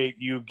appreciate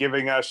you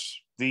giving us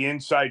the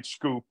inside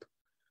scoop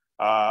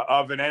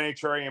of an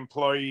NHRA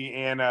employee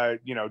and a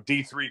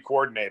D3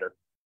 coordinator.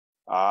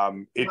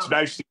 It's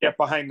nice to get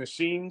behind the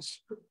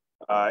scenes.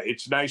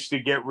 It's nice to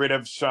get rid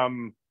of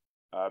some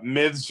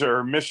myths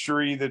or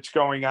mystery that's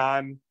going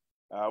on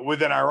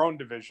within our own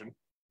division.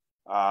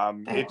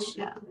 It's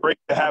great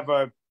to have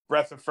a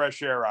breath of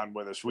fresh air on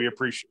with us. We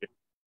appreciate it.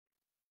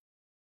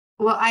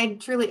 Well, I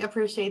truly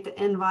appreciate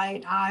the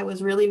invite. I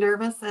was really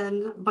nervous,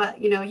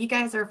 but you know, you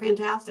guys are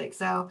fantastic.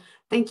 So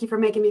thank you for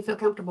making me feel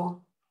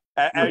comfortable.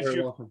 As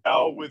you can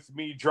tell, with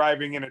me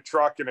driving in a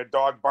truck and a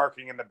dog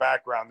barking in the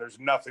background, there's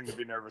nothing to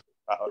be nervous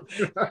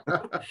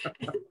about.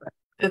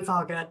 It's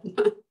all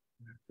good.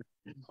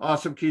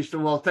 Awesome,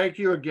 Kista. Well, thank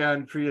you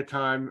again for your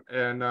time,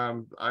 and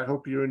I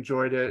hope you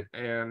enjoyed it.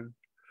 And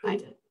I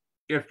did.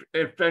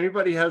 If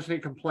anybody has any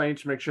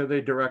complaints, make sure they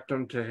direct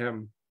them to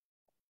him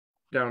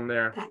down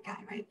there. That guy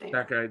right there.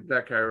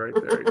 That guy right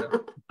there. Yeah.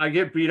 I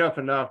get beat up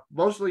enough,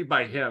 mostly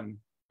by him,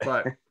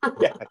 but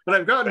yeah. But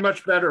I've gotten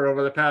much better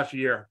over the past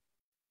year.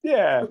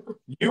 Yeah,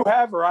 you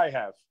have or I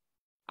have?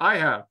 I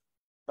have.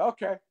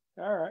 Okay,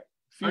 all right.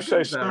 If you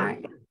say so.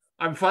 Right.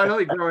 I'm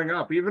finally growing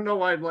up. Even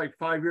though I'm like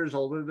 5 years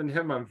older than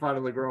him, I'm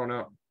finally growing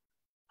up.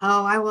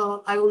 Oh, I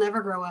will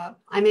never grow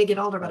up. I may get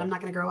older, but I'm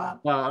not going to grow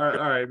up. Well,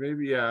 all right,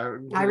 maybe, yeah.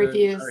 I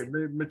refuse. All right,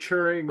 maybe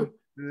maturing. All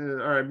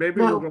right,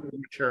 maybe we'll go with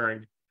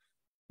maturing.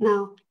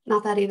 No,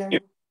 not that either.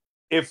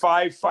 If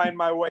I find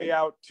my way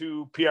out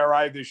to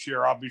PRI this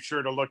year, I'll be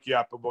sure to look you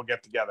up and we'll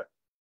get together.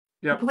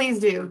 Yeah. Please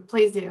do.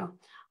 Please do.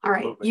 All right.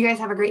 Absolutely. You guys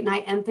have a great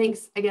night. And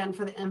thanks again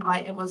for the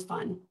invite. It was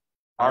fun.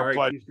 Our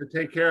pleasure. Kista,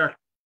 take care.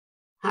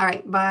 All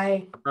right.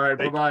 Bye. All right.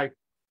 Bye-bye.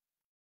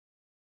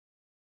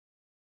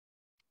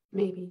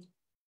 Maybe.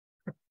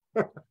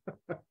 All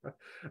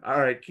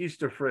right.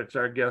 Kista Fritts,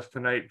 our guest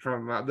tonight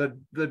from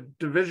the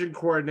division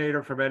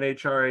coordinator from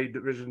NHRA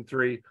Division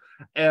 3.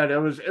 And it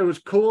was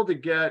cool to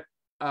get,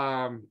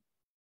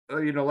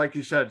 like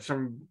you said,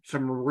 some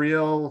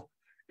real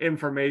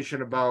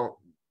information about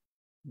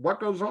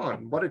what goes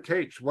on, what it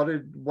takes, what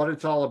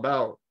it's all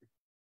about.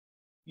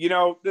 You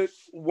know,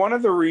 one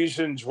of the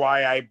reasons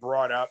why I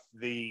brought up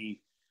the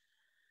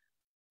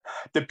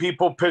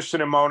people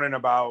pissing and moaning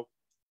about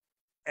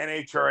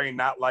NHRA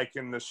not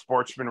liking the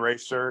sportsman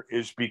racer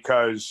is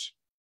because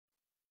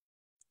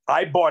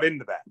I bought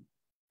into that,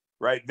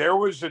 right? There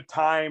was a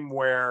time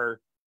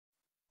where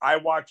I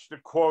watched the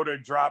quota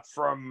drop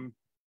from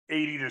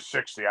 80 to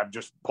 60. I'm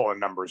just pulling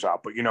numbers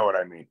out, but you know what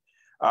I mean.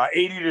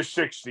 80 to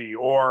 60,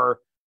 or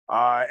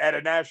at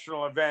a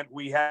national event,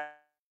 we had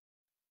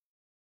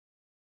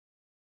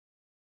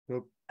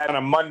on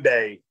a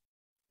Monday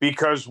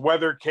because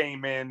weather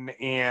came in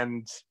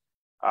and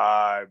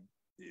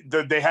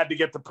they had to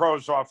get the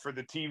pros off for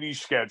the TV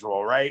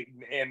schedule, right?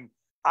 And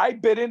I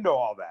bit into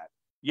all that.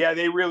 Yeah,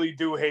 they really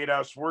do hate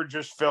us. We're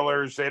just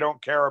fillers. They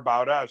don't care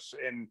about us.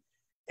 And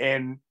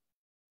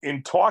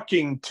in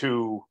talking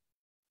to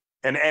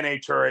an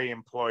NHRA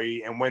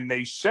employee, and when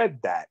they said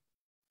that,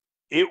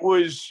 it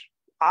was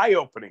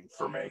eye-opening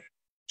for me.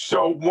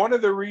 So one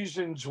of the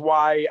reasons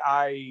why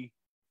I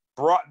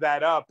brought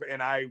that up,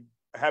 and I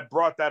have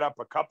brought that up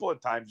a couple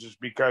of times, is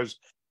because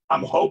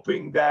I'm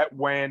hoping that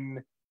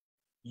when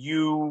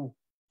you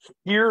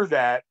hear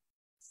that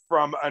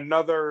from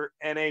another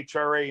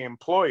NHRA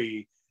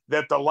employee,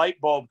 that the light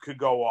bulb could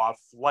go off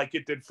like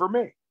it did for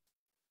me.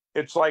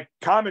 It's like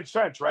common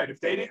sense, right?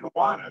 If they didn't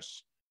want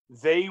us,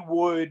 they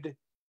would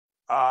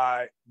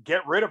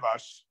get rid of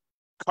us,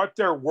 cut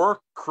their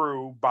work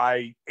crew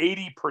by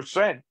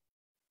 80%,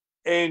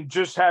 and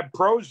just have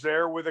pros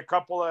there with a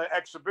couple of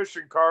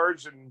exhibition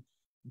cars and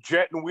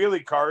jet and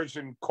wheelie cars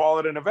and call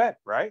it an event,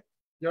 right?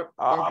 Yep.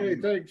 Okay,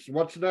 thanks.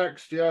 What's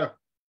next? Yeah.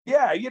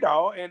 Yeah,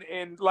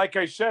 and like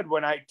I said,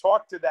 when I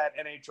talked to that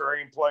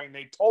NHRA employee and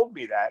they told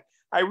me that,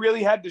 I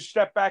really had to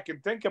step back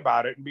and think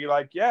about it and be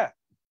like, yeah,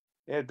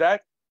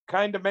 that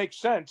kind of makes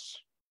sense.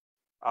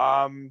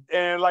 And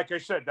like I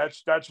said,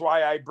 that's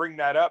why I bring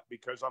that up,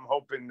 because I'm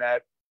hoping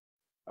that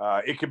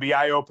it could be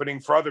eye-opening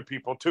for other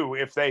people too,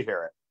 if they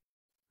hear it.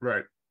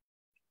 Right.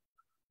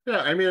 Yeah,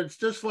 I mean, it's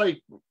just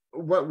like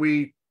what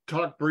we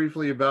talked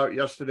briefly about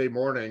yesterday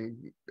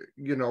morning,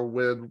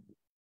 with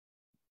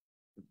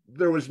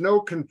there was no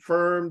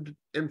confirmed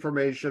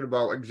information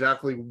about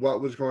exactly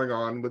what was going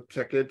on with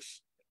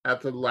tickets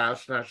at the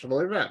last national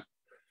event.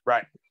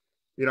 Right.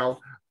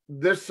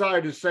 This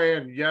side is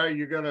saying, yeah,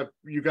 you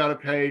gotta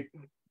pay,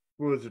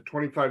 what was it,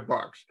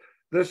 $25.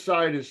 This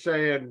side is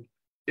saying,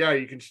 yeah,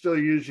 you can still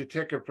use your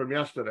ticket from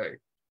yesterday.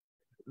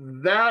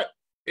 That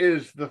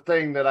is the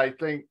thing that I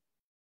think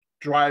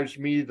drives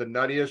me the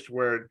nuttiest,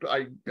 where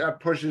that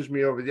pushes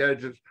me over the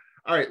edge. Is,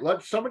 all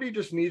right, somebody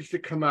just needs to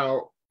come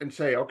out and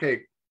say,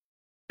 okay,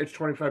 it's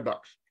 $25.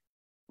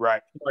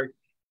 Right.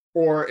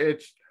 Or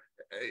it's,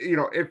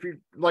 if you,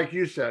 like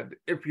you said,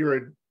 if you're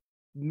a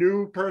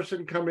new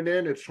person coming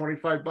in, it's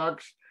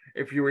 $25.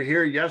 If you were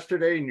here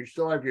yesterday and you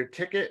still have your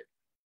ticket,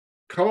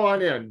 come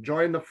on in,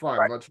 join the fun.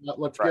 Right.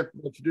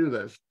 Let's do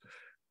this.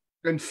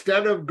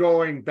 Instead of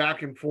going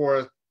back and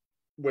forth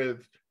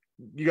with,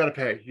 you got to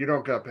pay, you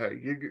don't got to pay.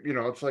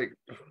 It's like,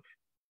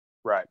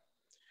 right.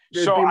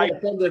 It'd be more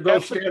fun to go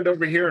stand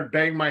over here and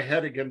bang my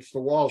head against the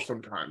wall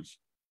sometimes.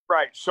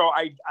 Right. So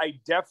I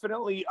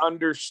definitely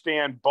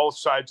understand both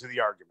sides of the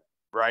argument,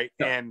 right?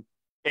 Yeah.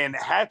 And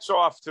hats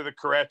off to the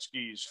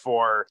Koretsky's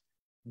for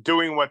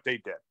doing what they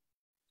did.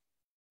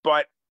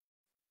 But,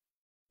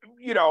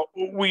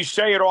 we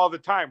say it all the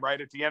time, right?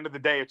 At the end of the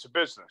day, it's a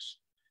business.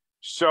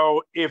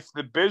 So if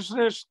the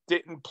business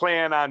didn't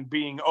plan on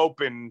being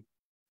open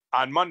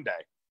on Monday,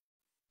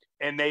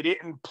 and they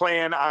didn't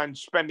plan on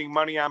spending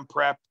money on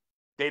prep,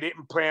 they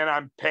didn't plan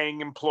on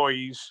paying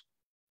employees,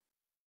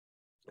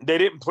 they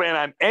didn't plan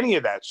on any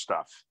of that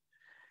stuff,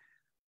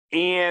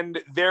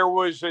 and there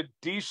was a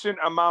decent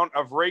amount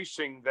of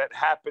racing that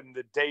happened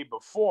the day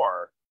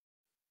before,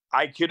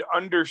 I could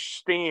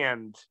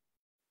understand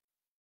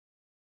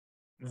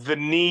the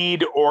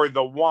need or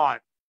the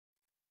want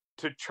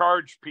to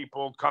charge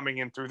people coming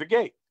in through the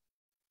gate,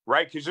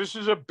 right? Because this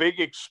is a big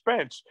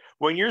expense.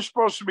 When you're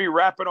supposed to be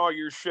wrapping all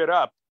your shit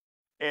up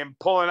and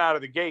pulling out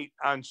of the gate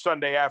on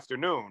Sunday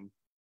afternoon,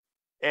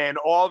 and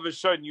all of a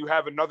sudden you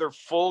have another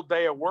full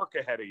day of work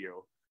ahead of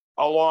you,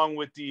 along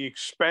with the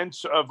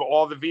expense of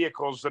all the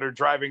vehicles that are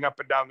driving up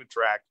and down the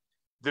track,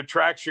 the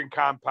traction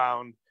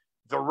compound,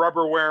 the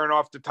rubber wearing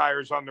off the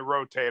tires on the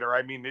rotator.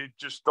 I mean,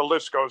 the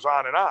list goes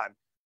on and on.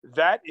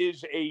 That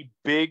is a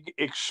big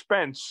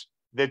expense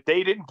that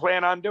they didn't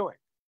plan on doing.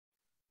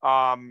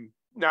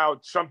 Now,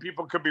 some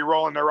people could be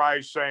rolling their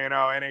eyes saying,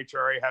 oh,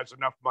 NHRA has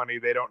enough money,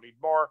 they don't need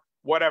more,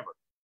 whatever.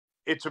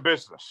 It's a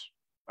business,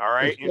 all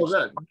right? And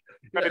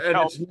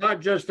it's not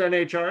just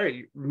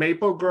NHRA.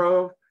 Maple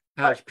Grove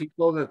has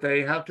people that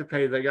they have to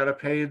pay. They got to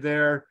pay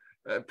their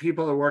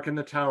people that work in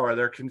the tower,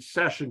 their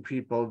concession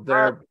people,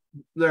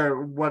 their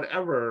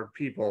whatever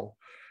people,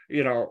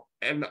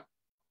 and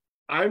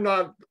I'm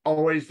not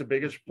always the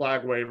biggest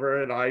flag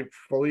waver, and I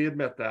fully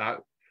admit that.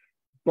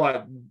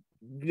 But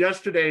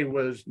yesterday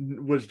was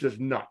just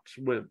nuts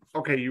with,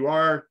 okay, you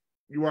are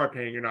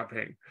paying, you're not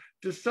paying.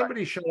 Just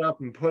somebody shut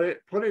up and put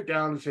it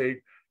down and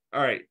say,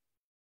 all right,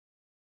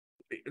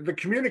 the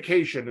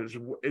communication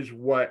is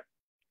what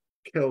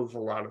kills a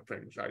lot of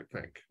things, I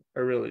think. I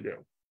really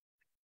do.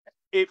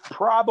 It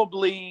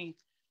probably,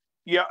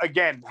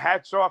 again,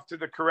 hats off to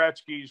the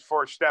Koretsky's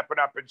for stepping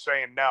up and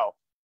saying no.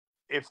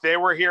 If they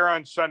were here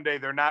on Sunday,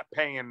 they're not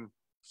paying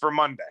for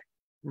Monday.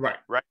 Right.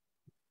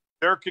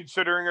 They're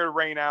considering it a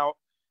rain out.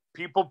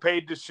 People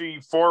paid to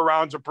see 4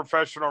 rounds of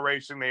professional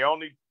racing. They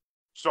only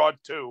saw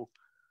 2.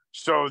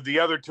 So the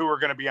other 2 are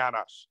going to be on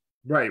us.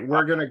 Right.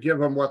 We're going to give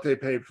them what they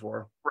paid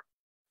for.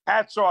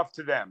 hats off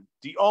to them.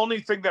 The only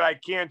thing that I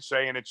can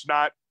say, and it's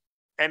not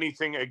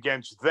anything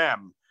against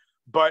them,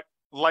 but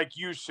like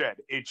you said,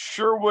 it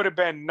sure would have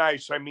been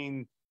nice. I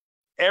mean,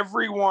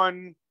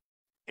 everyone,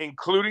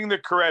 including the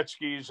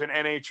Koretsky's and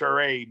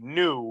NHRA,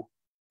 knew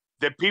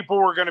that people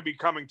were going to be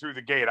coming through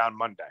the gate on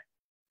Monday.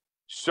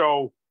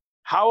 So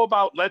how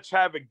about let's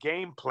have a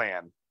game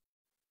plan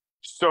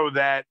so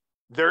that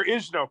there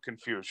is no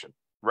confusion,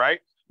 right?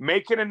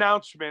 Make an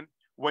announcement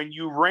when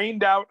you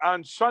rained out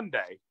on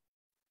Sunday.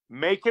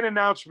 Make an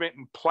announcement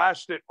and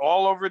blast it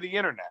all over the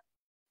internet.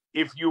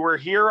 If you were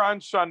here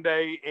on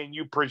Sunday and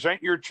you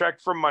present your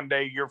check for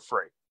Monday, you're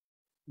free.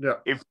 Yeah.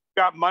 If you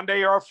got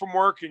Monday off from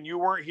work and you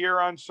weren't here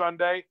on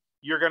Sunday,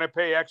 you're going to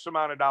pay X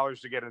amount of dollars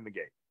to get in the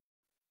gate.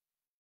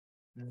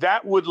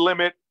 That would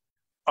limit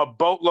a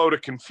boatload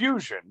of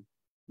confusion.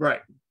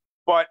 Right.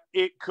 But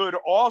it could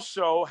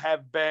also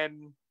have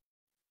been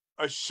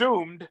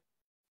assumed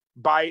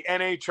by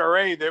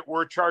NHRA that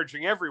we're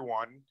charging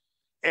everyone,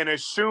 and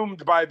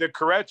assumed by the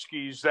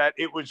Koretsky's that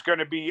it was going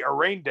to be a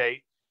rain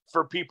date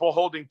for people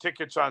holding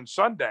tickets on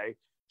Sunday.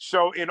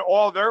 So in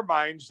all their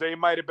minds, they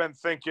might have been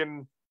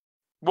thinking,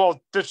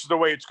 well, this is the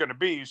way it's going to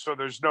be, so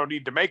there's no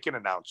need to make an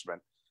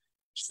announcement.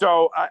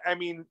 So, I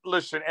mean,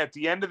 listen, at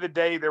the end of the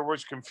day, there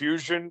was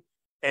confusion,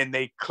 and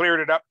they cleared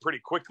it up pretty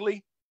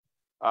quickly.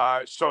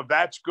 So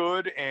that's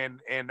good.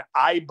 And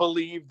I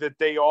believe that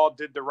they all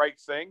did the right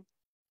thing,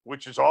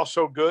 which is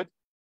also good.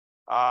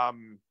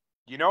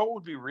 You know, it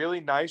would be really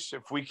nice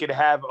if we could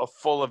have a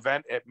full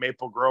event at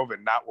Maple Grove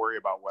and not worry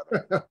about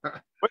weather.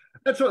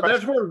 That's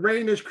where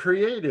rain is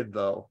created,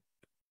 though.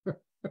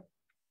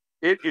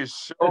 It is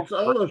so. It's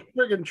all those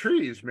friggin'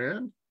 trees,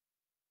 man.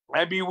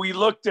 I mean, we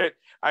looked at,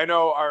 I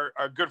know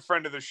our good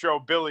friend of the show,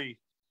 Billy,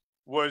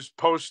 was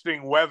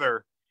posting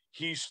weather.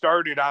 He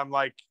started on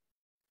like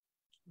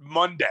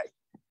Monday,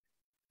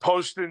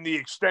 posting the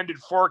extended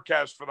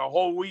forecast for the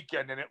whole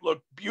weekend, and it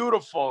looked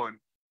beautiful, and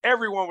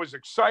everyone was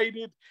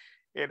excited.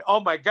 And oh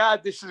my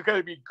God, this is going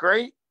to be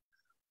great.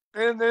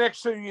 And the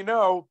next thing you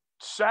know,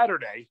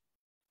 Saturday,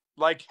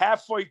 like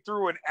halfway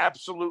through an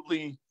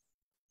absolutely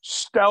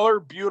stellar,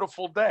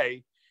 beautiful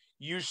day,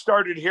 you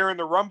started hearing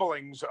the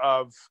rumblings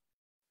of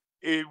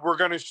we're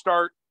going to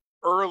start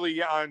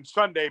early on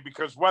Sunday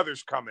because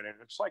weather's coming in.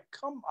 It's like,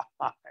 come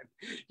on.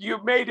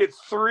 You made it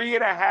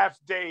 3.5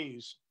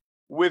 days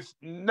with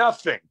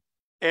nothing.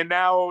 And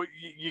now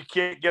you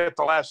can't get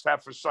the last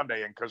half of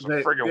Sunday in because of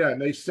friggin' yeah, and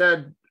they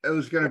said it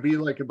was going to be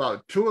like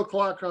about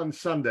 2:00 on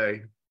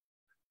Sunday,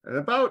 and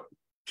about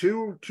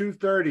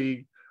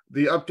 2:30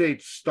 the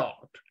update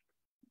stopped.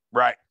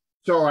 Right.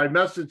 So I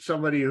messaged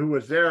somebody who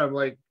was there. I'm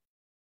like,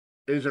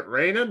 "Is it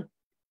raining?"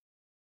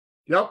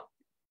 Yep.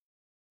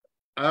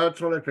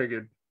 That's what I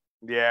figured.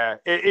 Yeah,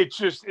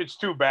 it's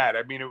too bad.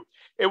 I mean,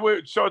 it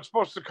would. So it's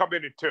supposed to come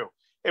in at 2.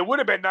 It would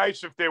have been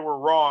nice if they were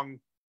wrong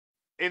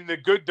in the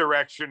good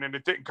direction and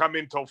it didn't come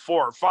in till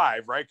 4 or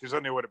 5, right? Because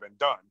then they would have been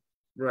done.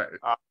 Right.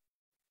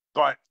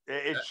 But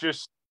it's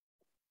just,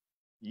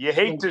 you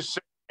hate to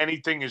say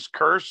anything is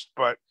cursed,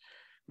 but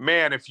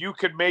man, if you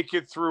could make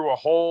it through a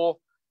whole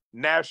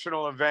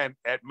national event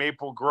at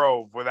Maple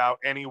Grove without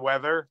any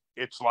weather,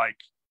 it's like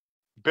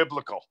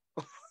biblical.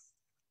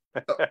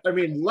 I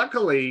mean,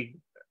 luckily,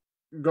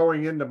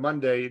 going into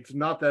Monday, it's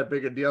not that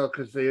big a deal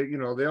because they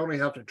only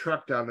have to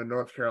truck down to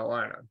North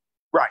Carolina.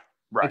 Right.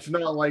 It's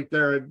not like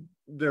they're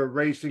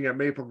racing at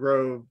Maple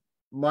Grove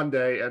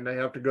Monday and they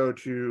have to go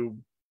to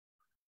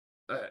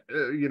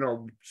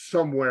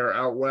somewhere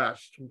out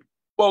west.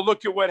 Well,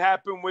 look at what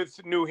happened with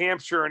New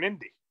Hampshire and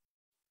Indy.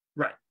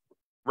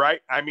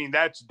 Right. I mean,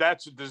 that's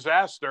a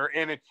disaster,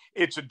 and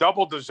it's a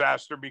double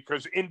disaster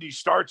because Indy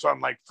starts on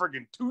like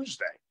friggin'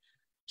 Tuesday.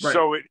 Right.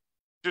 So it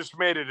just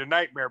made it a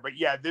nightmare. But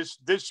yeah, this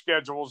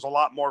schedule is a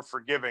lot more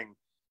forgiving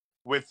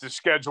with the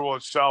schedule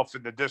itself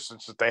and the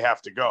distance that they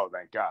have to go.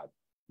 Thank God.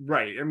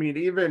 Right. I mean,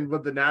 even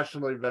with the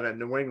national event in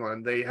New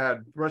England, they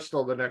had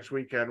Bristol the next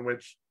weekend,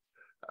 which,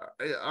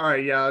 all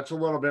right, yeah, it's a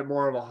little bit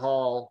more of a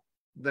haul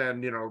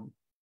than,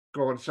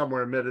 going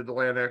somewhere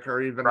mid-Atlantic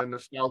or even in the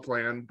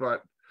Southland,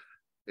 but,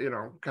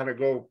 kind of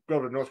go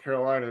to North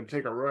Carolina and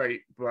take a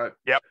right. But,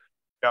 Yep.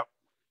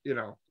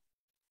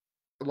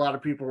 A lot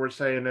of people were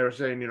saying,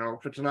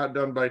 if it's not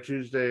done by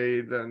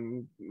Tuesday,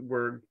 then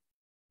we're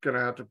going to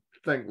have to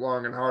think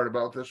long and hard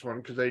about this one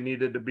because they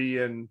needed to be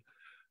in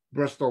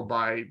Bristol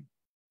by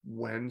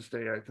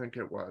Wednesday, I think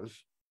it was.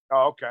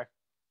 Oh, okay.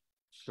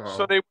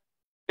 So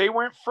they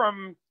went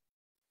from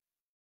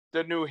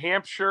the New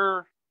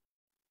Hampshire.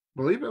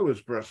 I believe it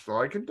was Bristol.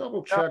 I can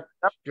double check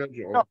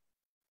schedule.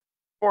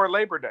 For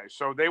Labor Day.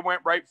 So they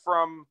went right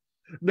from.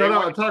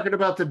 No, I'm talking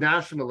about the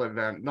national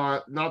event,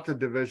 not the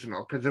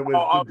divisional, because it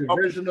was the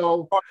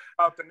divisional.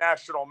 About the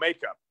national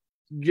makeup.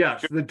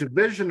 Yes, the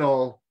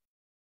divisional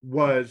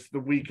was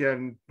the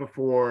weekend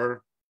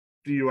before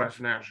the U.S.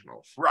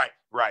 Nationals. Right.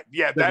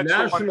 Yeah, the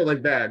national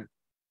event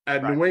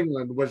at New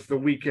England was the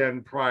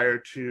weekend prior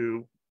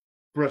to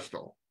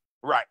Bristol.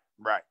 Right.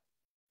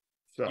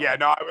 So yeah,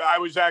 no, I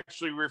was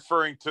actually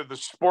referring to the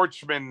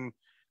sportsman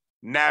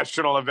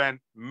national event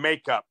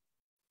makeup.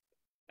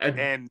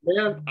 And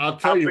man, I'll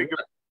tell you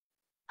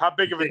how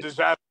big of a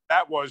disaster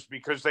that was,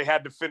 because they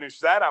had to finish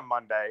that on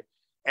Monday.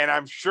 And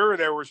I'm sure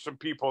there were some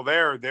people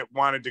there that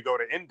wanted to go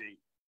to Indy.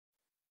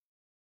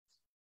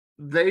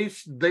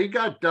 They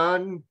got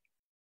done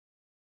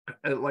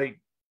at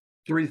like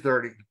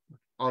 3:30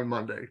 on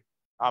Monday.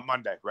 On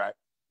Monday, right?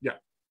 Yeah.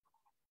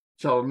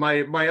 So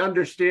my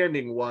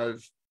understanding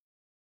was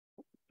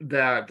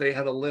that they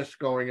had a list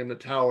going in the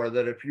tower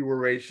that if you were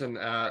racing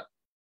at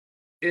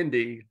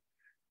Indy,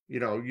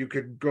 you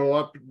could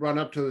run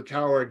up to the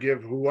tower,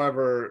 give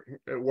whoever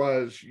it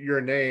was your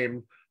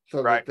name,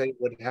 so that they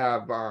would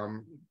have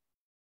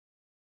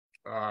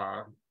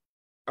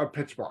a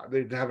pit spot.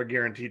 They'd have a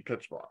guaranteed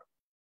pit spot.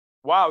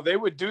 Wow, they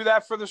would do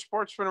that for the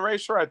Sportsman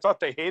Racer? I thought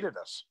they hated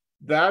us.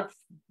 That's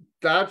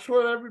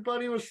what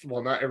everybody was.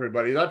 Well, not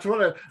everybody. That's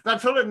what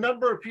a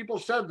number of people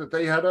said, that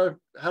they had a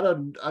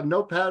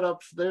notepad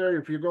up there.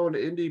 If you're going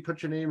to Indy,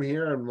 put your name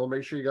here, and we'll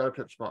make sure you got a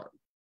pit spot.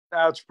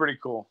 That's pretty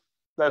cool.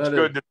 That's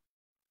good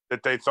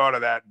that they thought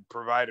of that and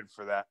provided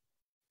for that.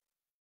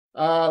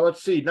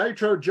 Let's see.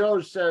 Nitro Joe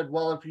said,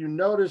 well, if you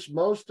notice,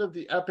 most of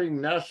the Epping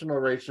national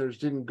racers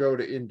didn't go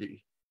to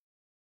Indy.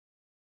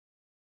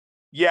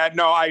 Yeah,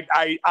 no,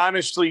 I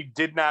honestly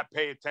did not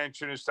pay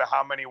attention as to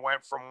how many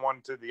went from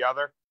one to the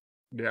other.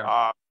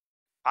 Yeah.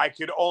 I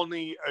could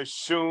only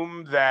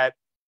assume that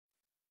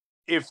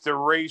if the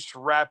race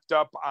wrapped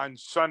up on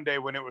Sunday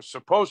when it was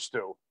supposed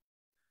to,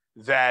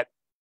 that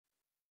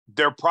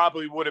there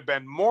probably would have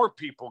been more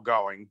people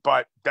going,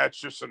 but that's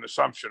just an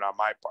assumption on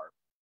my part.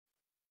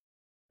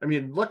 I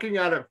mean, looking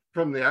at it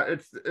from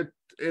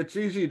it's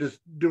easy to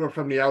do it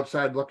from the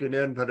outside looking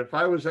in, but if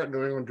I was at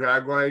New England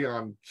Dragway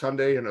on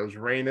Sunday and it was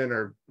raining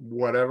or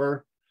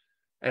whatever,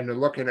 and they're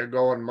looking at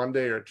going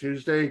Monday or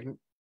Tuesday,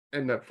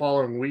 and the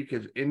following week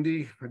is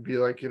Indy, I'd be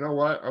like, you know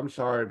what? I'm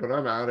sorry, but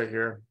I'm out of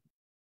here.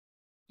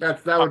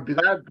 That's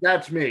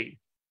me.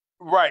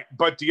 Right.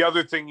 But the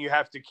other thing you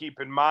have to keep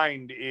in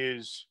mind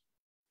is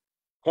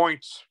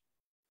points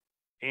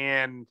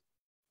and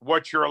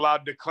what you're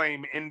allowed to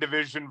claim in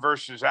division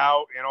versus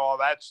out and all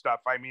that stuff.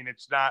 I mean,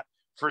 it's not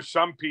for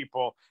some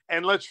people.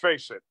 And let's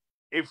face it,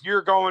 if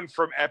you're going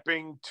from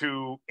Epping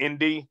to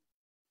Indy,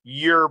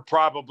 you're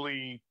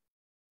probably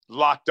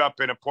locked up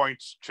in a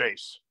points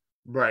chase.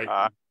 Right.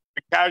 A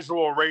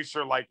casual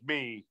racer like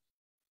me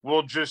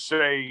will just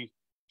say,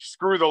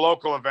 screw the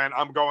local event,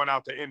 I'm going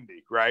out to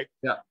Indy, right?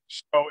 Yeah.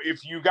 So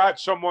if you got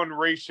someone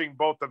racing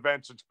both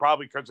events, it's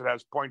probably because it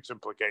has points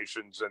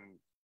implications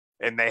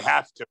and they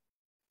have to.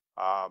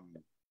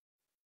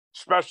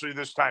 Especially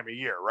this time of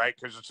year, right?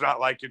 Because it's not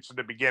like it's in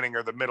the beginning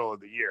or the middle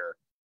of the year.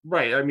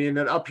 Right. I mean,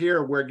 and up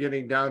here, we're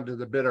getting down to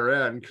the bitter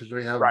end because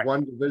we have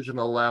one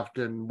divisional left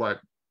in like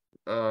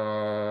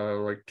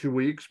 2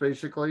 weeks,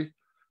 basically.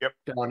 Yep.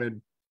 Down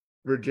in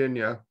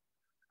Virginia.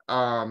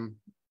 And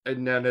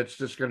then it's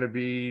just going to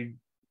be,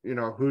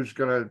 who's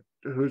going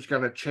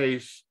to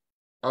chase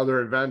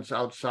other events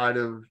outside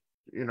of,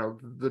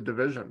 the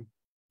division.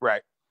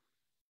 Right.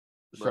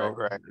 So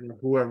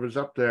whoever's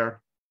up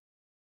there.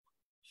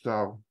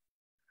 So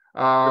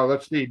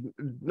let's see.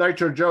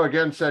 Nitro Joe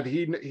again said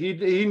he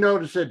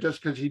noticed it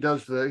just because he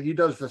does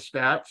the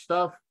stat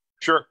stuff.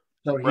 Sure.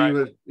 So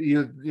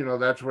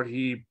that's what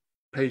he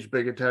pays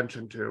big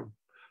attention to.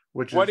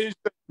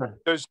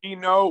 Does he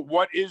know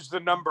what is the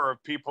number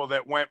of people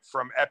that went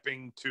from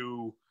Epping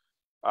to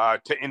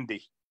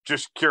Indy?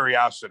 Just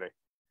curiosity.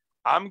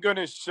 I'm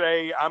gonna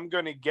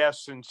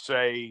guess and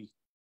say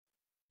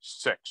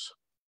 6.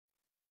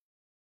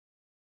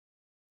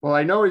 Well,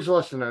 I know he's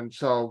listening,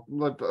 so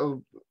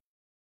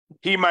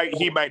he might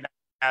not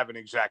have an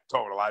exact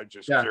total. I was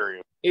just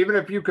curious. Even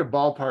if you could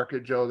ballpark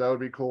it, Joe, that would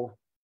be cool.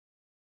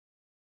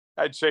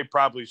 I'd say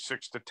probably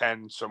 6 to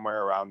 10,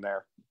 somewhere around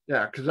there.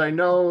 Yeah, because I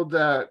know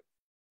that,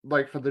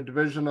 like, for the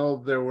divisional,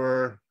 there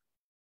were,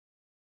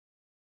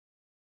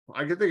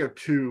 I can think of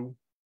 2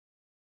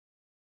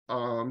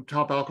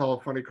 top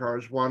alcohol funny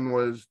cars. One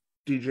was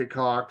DJ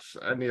Cox,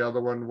 and the other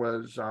one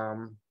was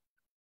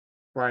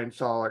Brian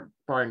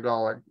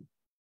Golick.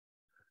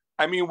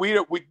 I mean, we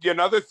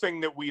another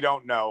thing that we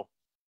don't know,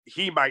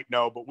 he might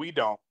know, but we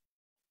don't.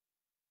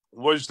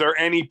 Was there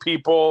any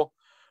people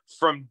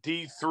from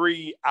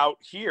D3 out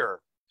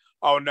here?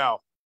 Oh,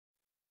 no.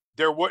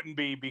 There wouldn't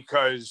be,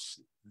 because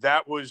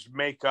that was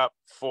makeup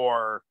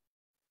for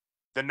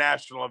the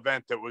national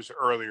event that was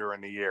earlier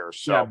in the year.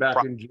 So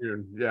back in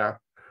June. Yeah.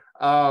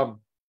 So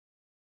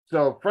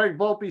Frank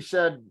Volpe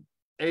said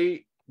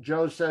 8.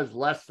 Joe says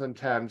less than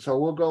 10. So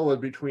we'll go with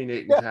between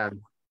 8 and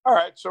 10. All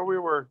right. So we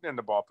were in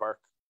the ballpark.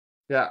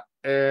 Yeah.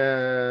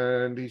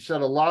 And he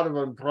said a lot of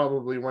them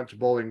probably went to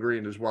Bowling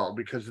Green as well,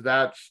 because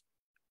that's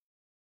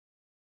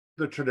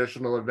the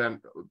traditional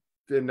event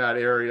in that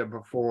area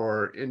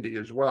before Indy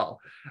as well.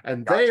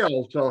 And they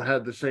also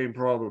had the same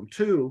problem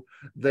too.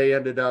 They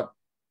ended up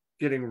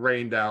getting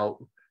rained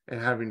out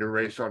and having to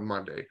race on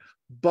Monday.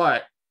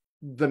 But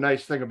the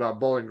nice thing about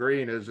Bowling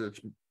Green is it's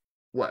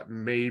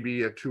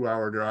maybe a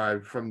 2-hour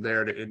drive from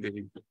there to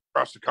Indy.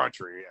 Across the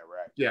country. Yeah,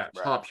 right. Yeah, it's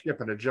hop, skip,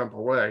 and a jump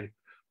away.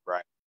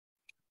 Right.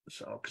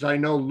 So, because I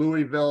know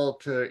Louisville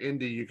to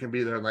Indy, you can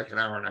be there in like an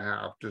hour and a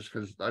half, just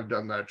because I've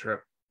done that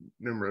trip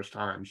numerous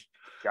times.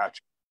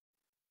 Gotcha.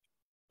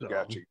 So.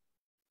 Gotcha.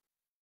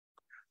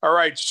 All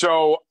right.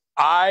 So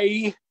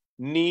I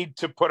need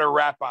to put a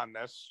wrap on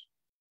this,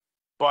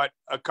 but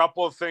a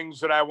couple of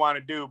things that I want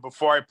to do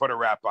before I put a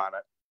wrap on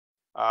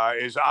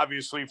it is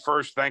obviously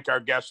first thank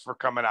our guest for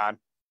coming on. It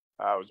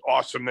was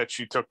awesome that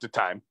she took the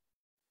time.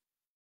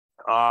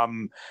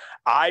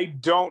 I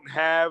don't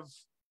have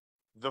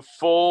the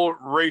full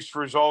race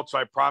results.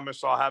 I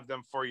promise I'll have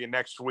them for you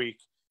next week.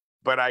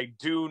 But I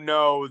do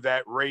know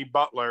that Ray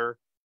Butler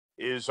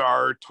is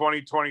our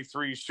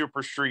 2023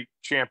 Super Street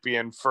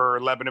champion for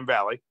Lebanon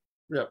Valley.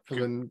 Yeah,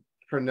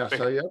 for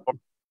Nessa,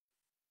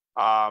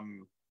 yeah.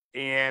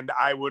 And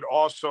I would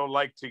also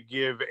like to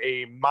give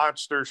a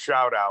monster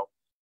shout out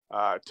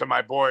to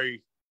my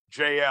boy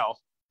JL,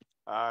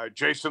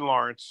 Jason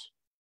Lawrence,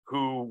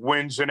 who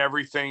wins in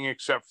everything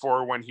except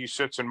for when he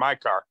sits in my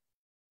car.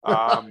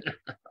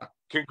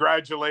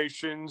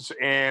 Congratulations.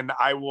 And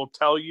I will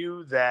tell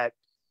you that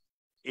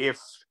if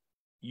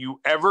you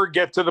ever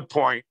get to the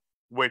point,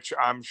 which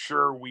I'm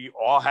sure we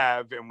all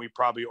have, and we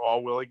probably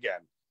all will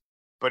again,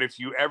 but if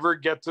you ever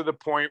get to the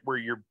point where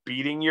you're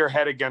beating your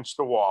head against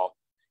the wall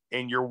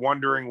and you're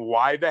wondering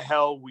why the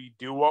hell we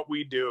do what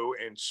we do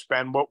and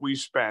spend what we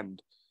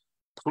spend,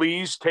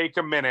 please take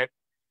a minute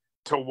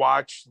to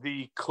watch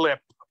the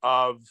clip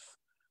of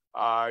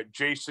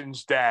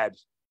Jason's dad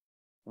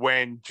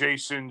when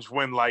Jason's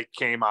win light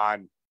came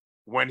on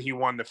when he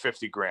won the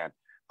 50 grand.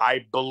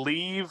 I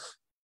believe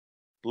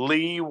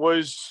Lee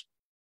was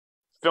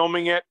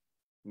filming it.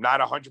 Not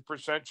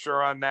 100%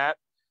 sure on that,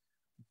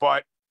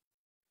 but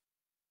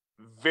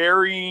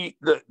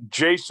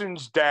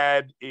Jason's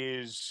dad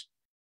is,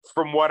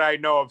 from what I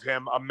know of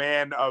him, a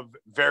man of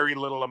very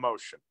little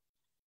emotion.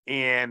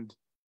 And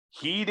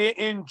he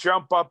didn't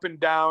jump up and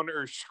down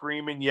or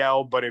scream and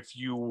yell, but if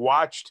you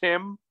watched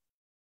him,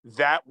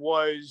 that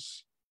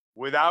was,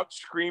 without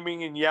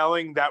screaming and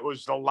yelling, that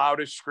was the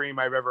loudest scream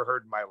I've ever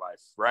heard in my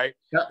life, right?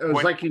 Yeah, it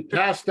was like he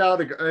passed out.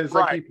 It was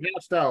like he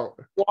passed out.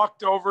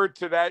 Walked over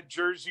to that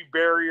Jersey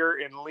barrier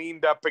and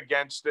leaned up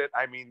against it.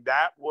 I mean,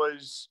 that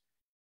was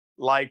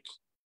like,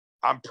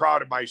 I'm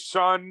proud of my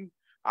son.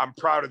 I'm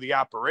proud of the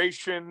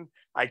operation.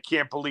 I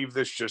can't believe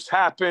this just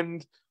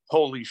happened.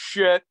 Holy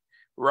shit,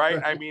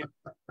 right? I mean,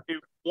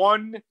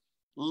 one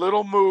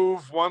little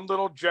move, one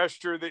little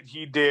gesture that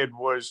he did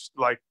was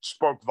like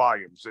spoke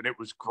volumes, and it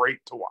was great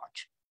to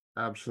watch.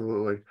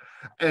 Absolutely.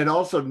 And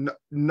also,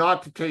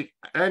 not to take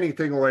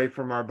anything away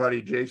from our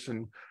buddy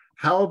Jason,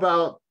 how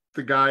about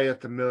the guy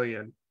at the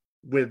Million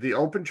with the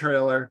open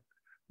trailer,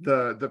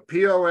 the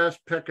POS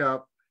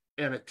pickup,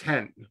 and a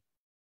tent?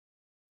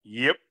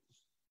 Yep.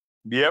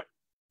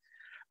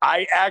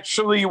 I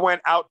actually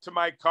went out to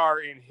my car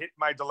and hit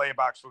my delay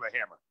box with a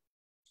hammer.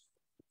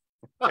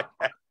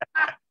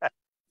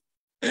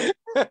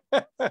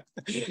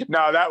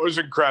 No, that was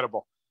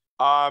incredible.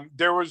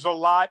 There was a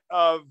lot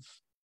of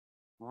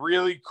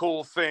really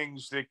cool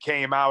things that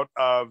came out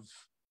of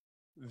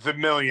the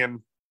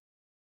Million.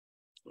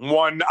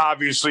 One,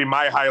 obviously,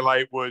 my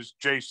highlight was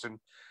Jason.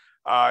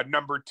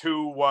 Number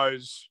two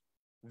was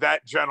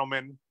that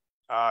gentleman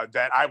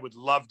that I would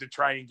love to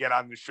try and get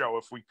on the show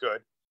if we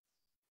could.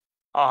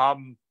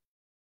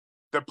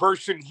 The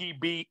person he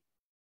beat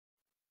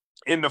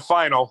in the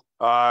final,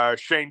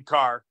 Shane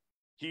Carr,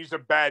 he's a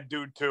bad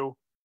dude too.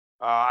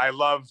 I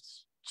loved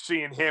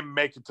seeing him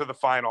make it to the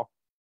final.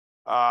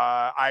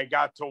 I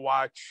got to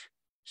watch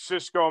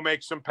Cisco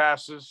make some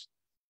passes.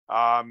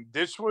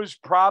 This was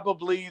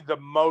probably the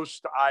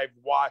most I've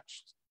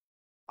watched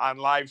on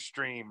live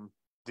stream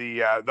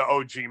the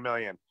OG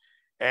Million,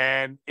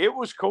 and it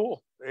was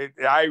cool.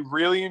 I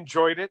really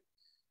enjoyed it.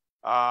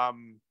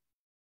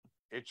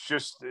 It's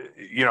just,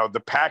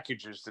 the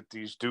packages that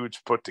these dudes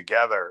put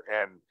together,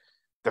 and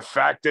the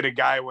fact that a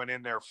guy went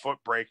in there foot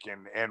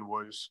breaking and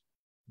was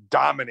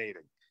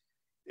dominating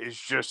is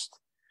just,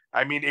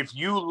 I mean, if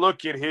you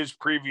look at his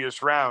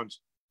previous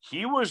rounds,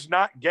 he was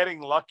not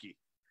getting lucky.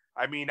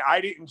 I mean,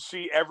 I didn't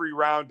see every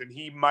round, and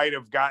he might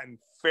have gotten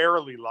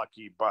fairly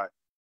lucky, but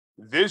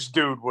this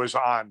dude was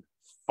on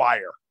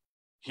fire.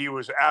 He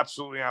was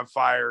absolutely on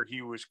fire.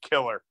 He was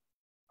killer.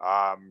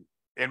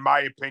 In my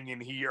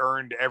opinion, he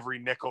earned every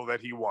nickel that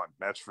he won.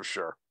 That's for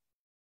sure.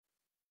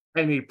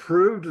 And he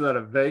proved that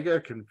a Vega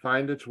can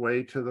find its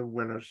way to the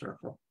winner's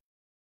circle.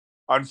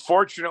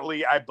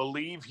 Unfortunately, I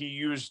believe he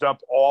used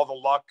up all the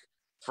luck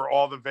for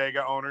all the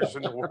Vega owners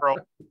in the world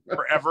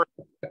forever.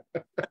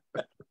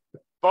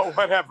 But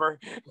whatever.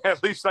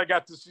 At least I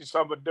got to see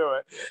someone do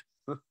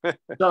it.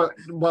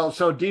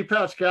 So D.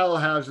 Pascal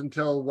has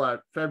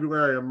until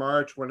February or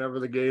March,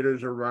 whenever the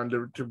Gators are run,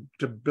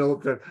 to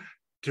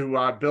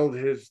build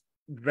his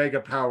Vega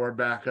power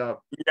back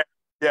up.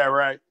 Yeah,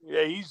 right.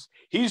 Yeah,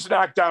 he's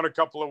knocked down a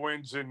couple of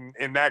wins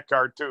in that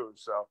card too.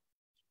 So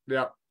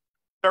yeah,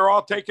 they're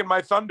all taking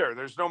my thunder.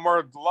 There's no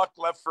more luck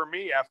left for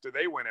me after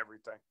they win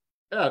everything.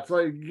 Yeah, it's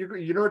like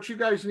you know what you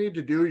guys need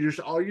to do.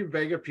 All you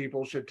Vega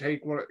people should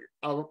take one.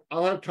 I'll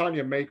have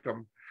Tanya make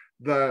them.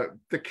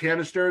 the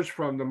canisters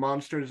from the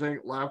Monsters Inc.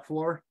 lap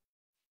floor.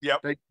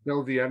 Yep. They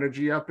build the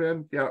energy up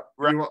in. Yeah.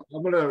 Right.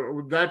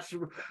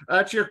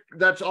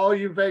 That's all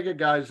you Vega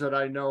guys that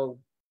I know.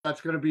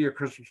 That's gonna be your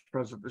Christmas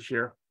present this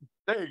year.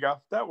 There you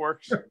go. That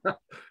works.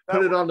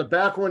 Put it on the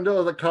back window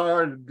of the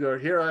car and go,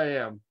 here I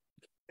am.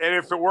 And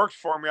if it works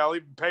for me, I'll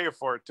even pay you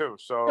for it too.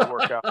 So it'll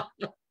work out.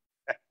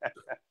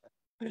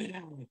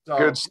 So,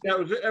 Good.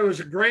 yeah, it was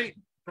a great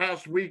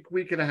past week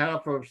and a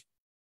half of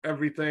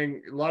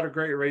everything. A lot of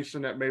great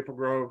racing at Maple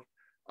Grove.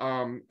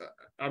 I'm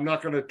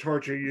not going to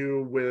torture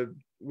you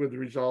with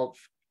results,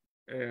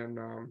 and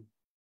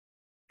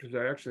because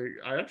I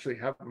actually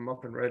have them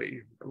up and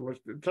ready.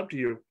 It's up to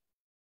you.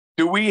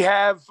 Do we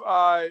have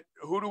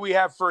who do we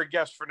have for a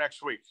guest for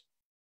next week?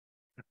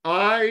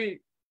 I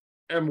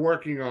am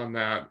working on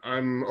that.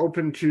 I'm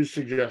open to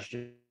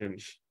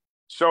suggestions.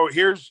 So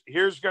here's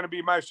going to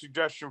be my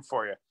suggestion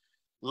for you.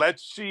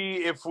 Let's see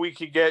if we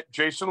could get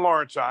Jason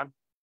Lawrence on.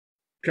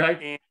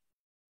 Okay. And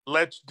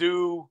let's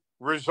do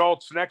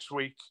results next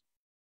week.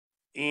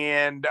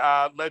 And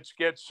let's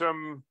get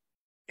some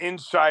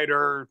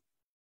insider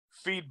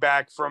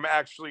feedback from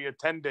actually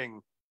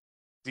attending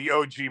the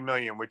OG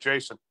Million with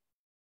Jason.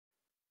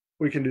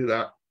 We can do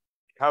that.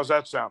 How's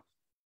that sound?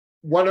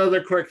 One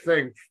other quick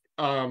thing.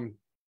 How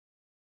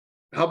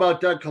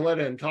about Doug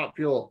Coletta and Top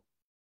Fuel?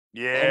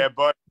 Yeah,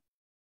 but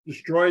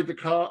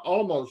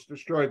almost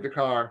destroyed the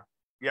car.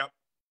 Yep.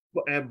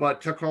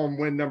 But took home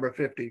win number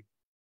 50.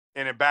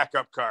 In a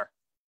backup car.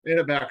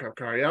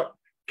 Yep.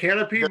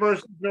 Canopy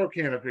versus no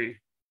canopy.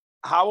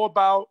 How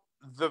about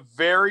the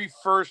very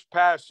first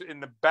pass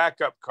in the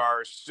backup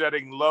car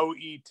setting low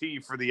ET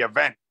for the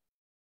event?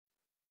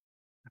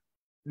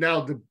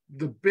 Now,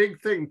 the big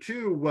thing,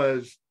 too,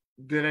 was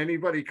did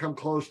anybody come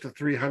close to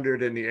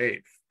 300 in the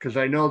eighth? Because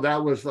I know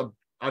that was a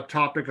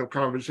topic of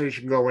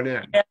conversation going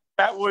in. Yeah,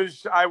 that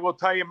was, I will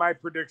tell you, my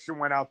prediction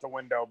went out the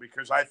window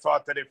because I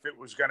thought that if it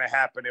was going to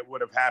happen, it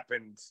would have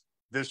happened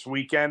this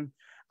weekend.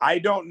 I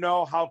don't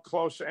know how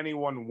close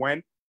anyone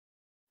went.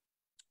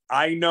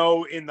 I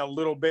know in the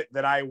little bit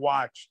that I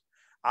watched,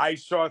 I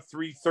saw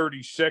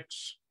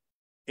 336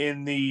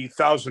 in the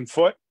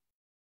 1,000-foot.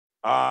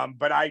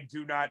 But I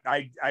did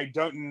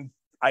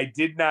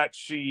not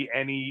see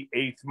any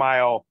eighth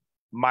mile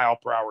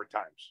per hour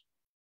times.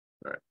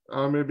 All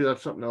right. Maybe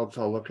that's something else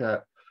I'll look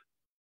at.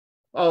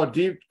 Oh,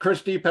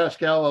 Chris D.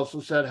 Pascal also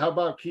said, "How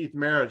about Keith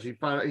Mares? He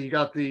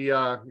got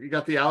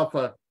the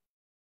Alpha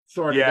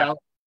sorted out,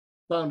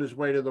 found his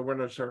way to the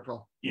winner's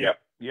circle." Yep,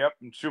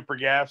 and Super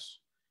Gas.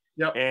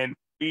 Yep, and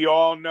we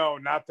all know,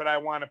 not that I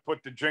want to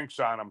put the jinx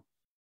on him,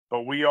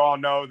 but we all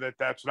know that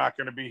that's not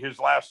going to be his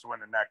last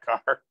win in that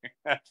car.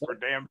 That's for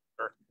damn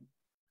sure.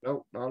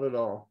 Nope, not at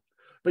all.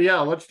 But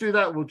yeah, let's do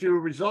that. We'll do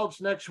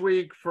results next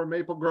week for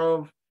Maple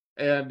Grove,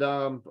 and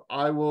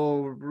I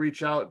will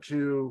reach out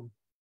to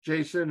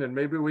Jason, and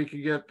maybe we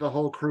can get the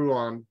whole crew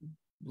on.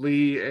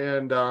 Lee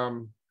and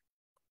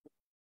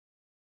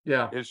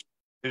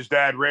his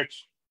dad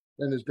Rich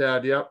and his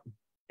dad. Yep.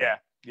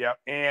 Yeah,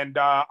 and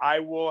I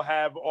will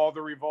have all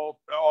the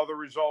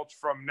results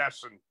from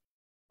Nesson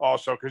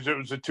also, because it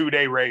was a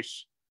 2-day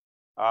race.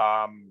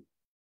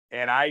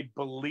 And I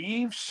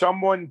believe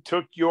someone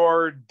took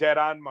your dead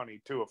on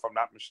money too, if I'm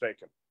not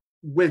mistaken.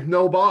 With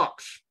no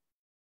box,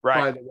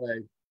 right? By the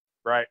way,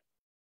 right.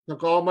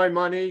 Took all my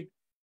money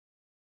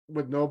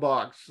with no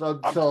box. I'm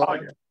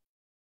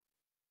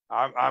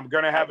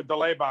going to have a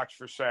delay box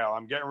for sale.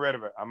 I'm getting rid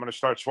of it. I'm going to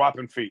start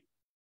swapping feet.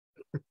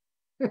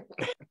 I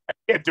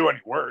can't do any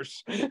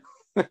worse. You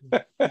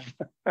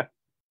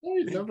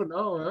never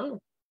know, huh?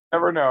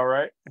 Never know,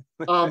 right?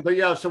 But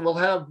yeah, so we'll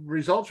have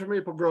results from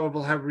Maple Grove.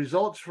 We'll have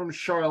results from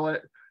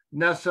Charlotte,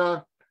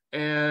 Nessa,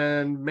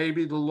 and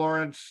maybe the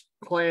Lawrence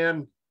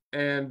clan,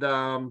 and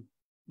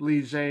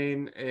Lee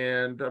Zane.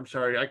 And I'm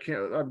sorry,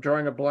 I'm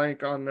drawing a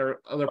blank on their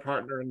other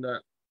partner in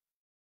that.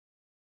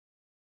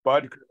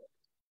 Bud,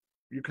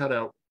 you cut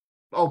out.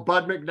 Oh,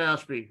 Bud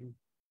McNaspy.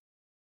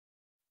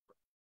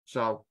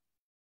 So,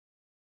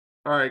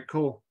 all right,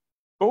 cool.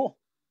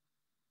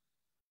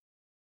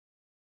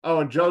 Oh,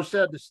 and Joe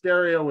said the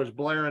stereo was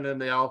blaring in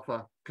the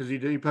Alpha because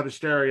he put a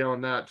stereo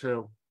in that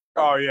too.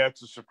 Oh yeah,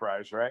 it's a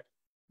surprise, right?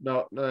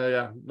 No,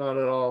 yeah, not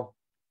at all.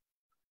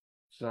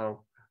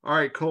 So, all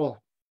right,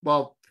 cool.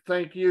 Well,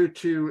 thank you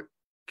to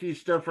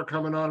Kista for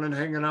coming on and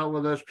hanging out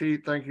with us,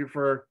 Pete. Thank you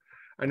for,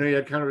 I know you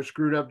had kind of a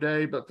screwed up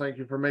day, but thank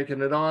you for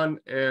making it on.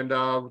 And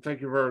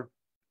thank you for,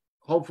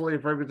 hopefully,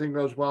 if everything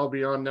goes well,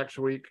 be on next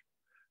week.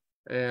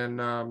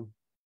 And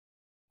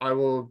I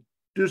will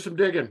do some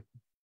digging.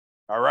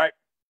 All right.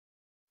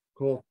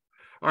 Cool.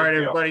 All right,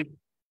 everybody.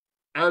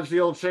 As the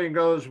old saying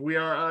goes, we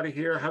are out of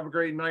here. Have a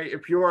great night.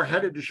 If you are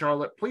headed to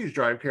Charlotte, please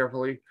drive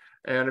carefully.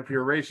 And if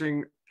you're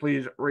racing,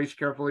 please race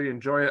carefully.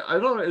 Enjoy it. I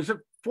don't know. Is it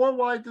 4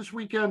 wide this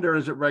weekend or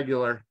is it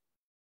regular?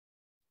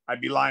 I'd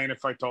be lying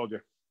if I told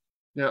you.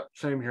 Yeah,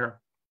 same here.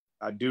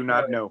 I do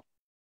not know.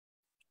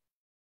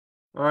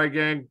 All right,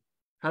 gang.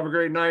 Have a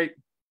great night.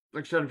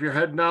 Like I said, if you're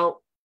heading out,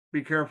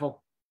 be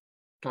careful.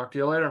 Talk to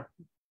you later.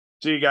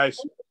 See you guys.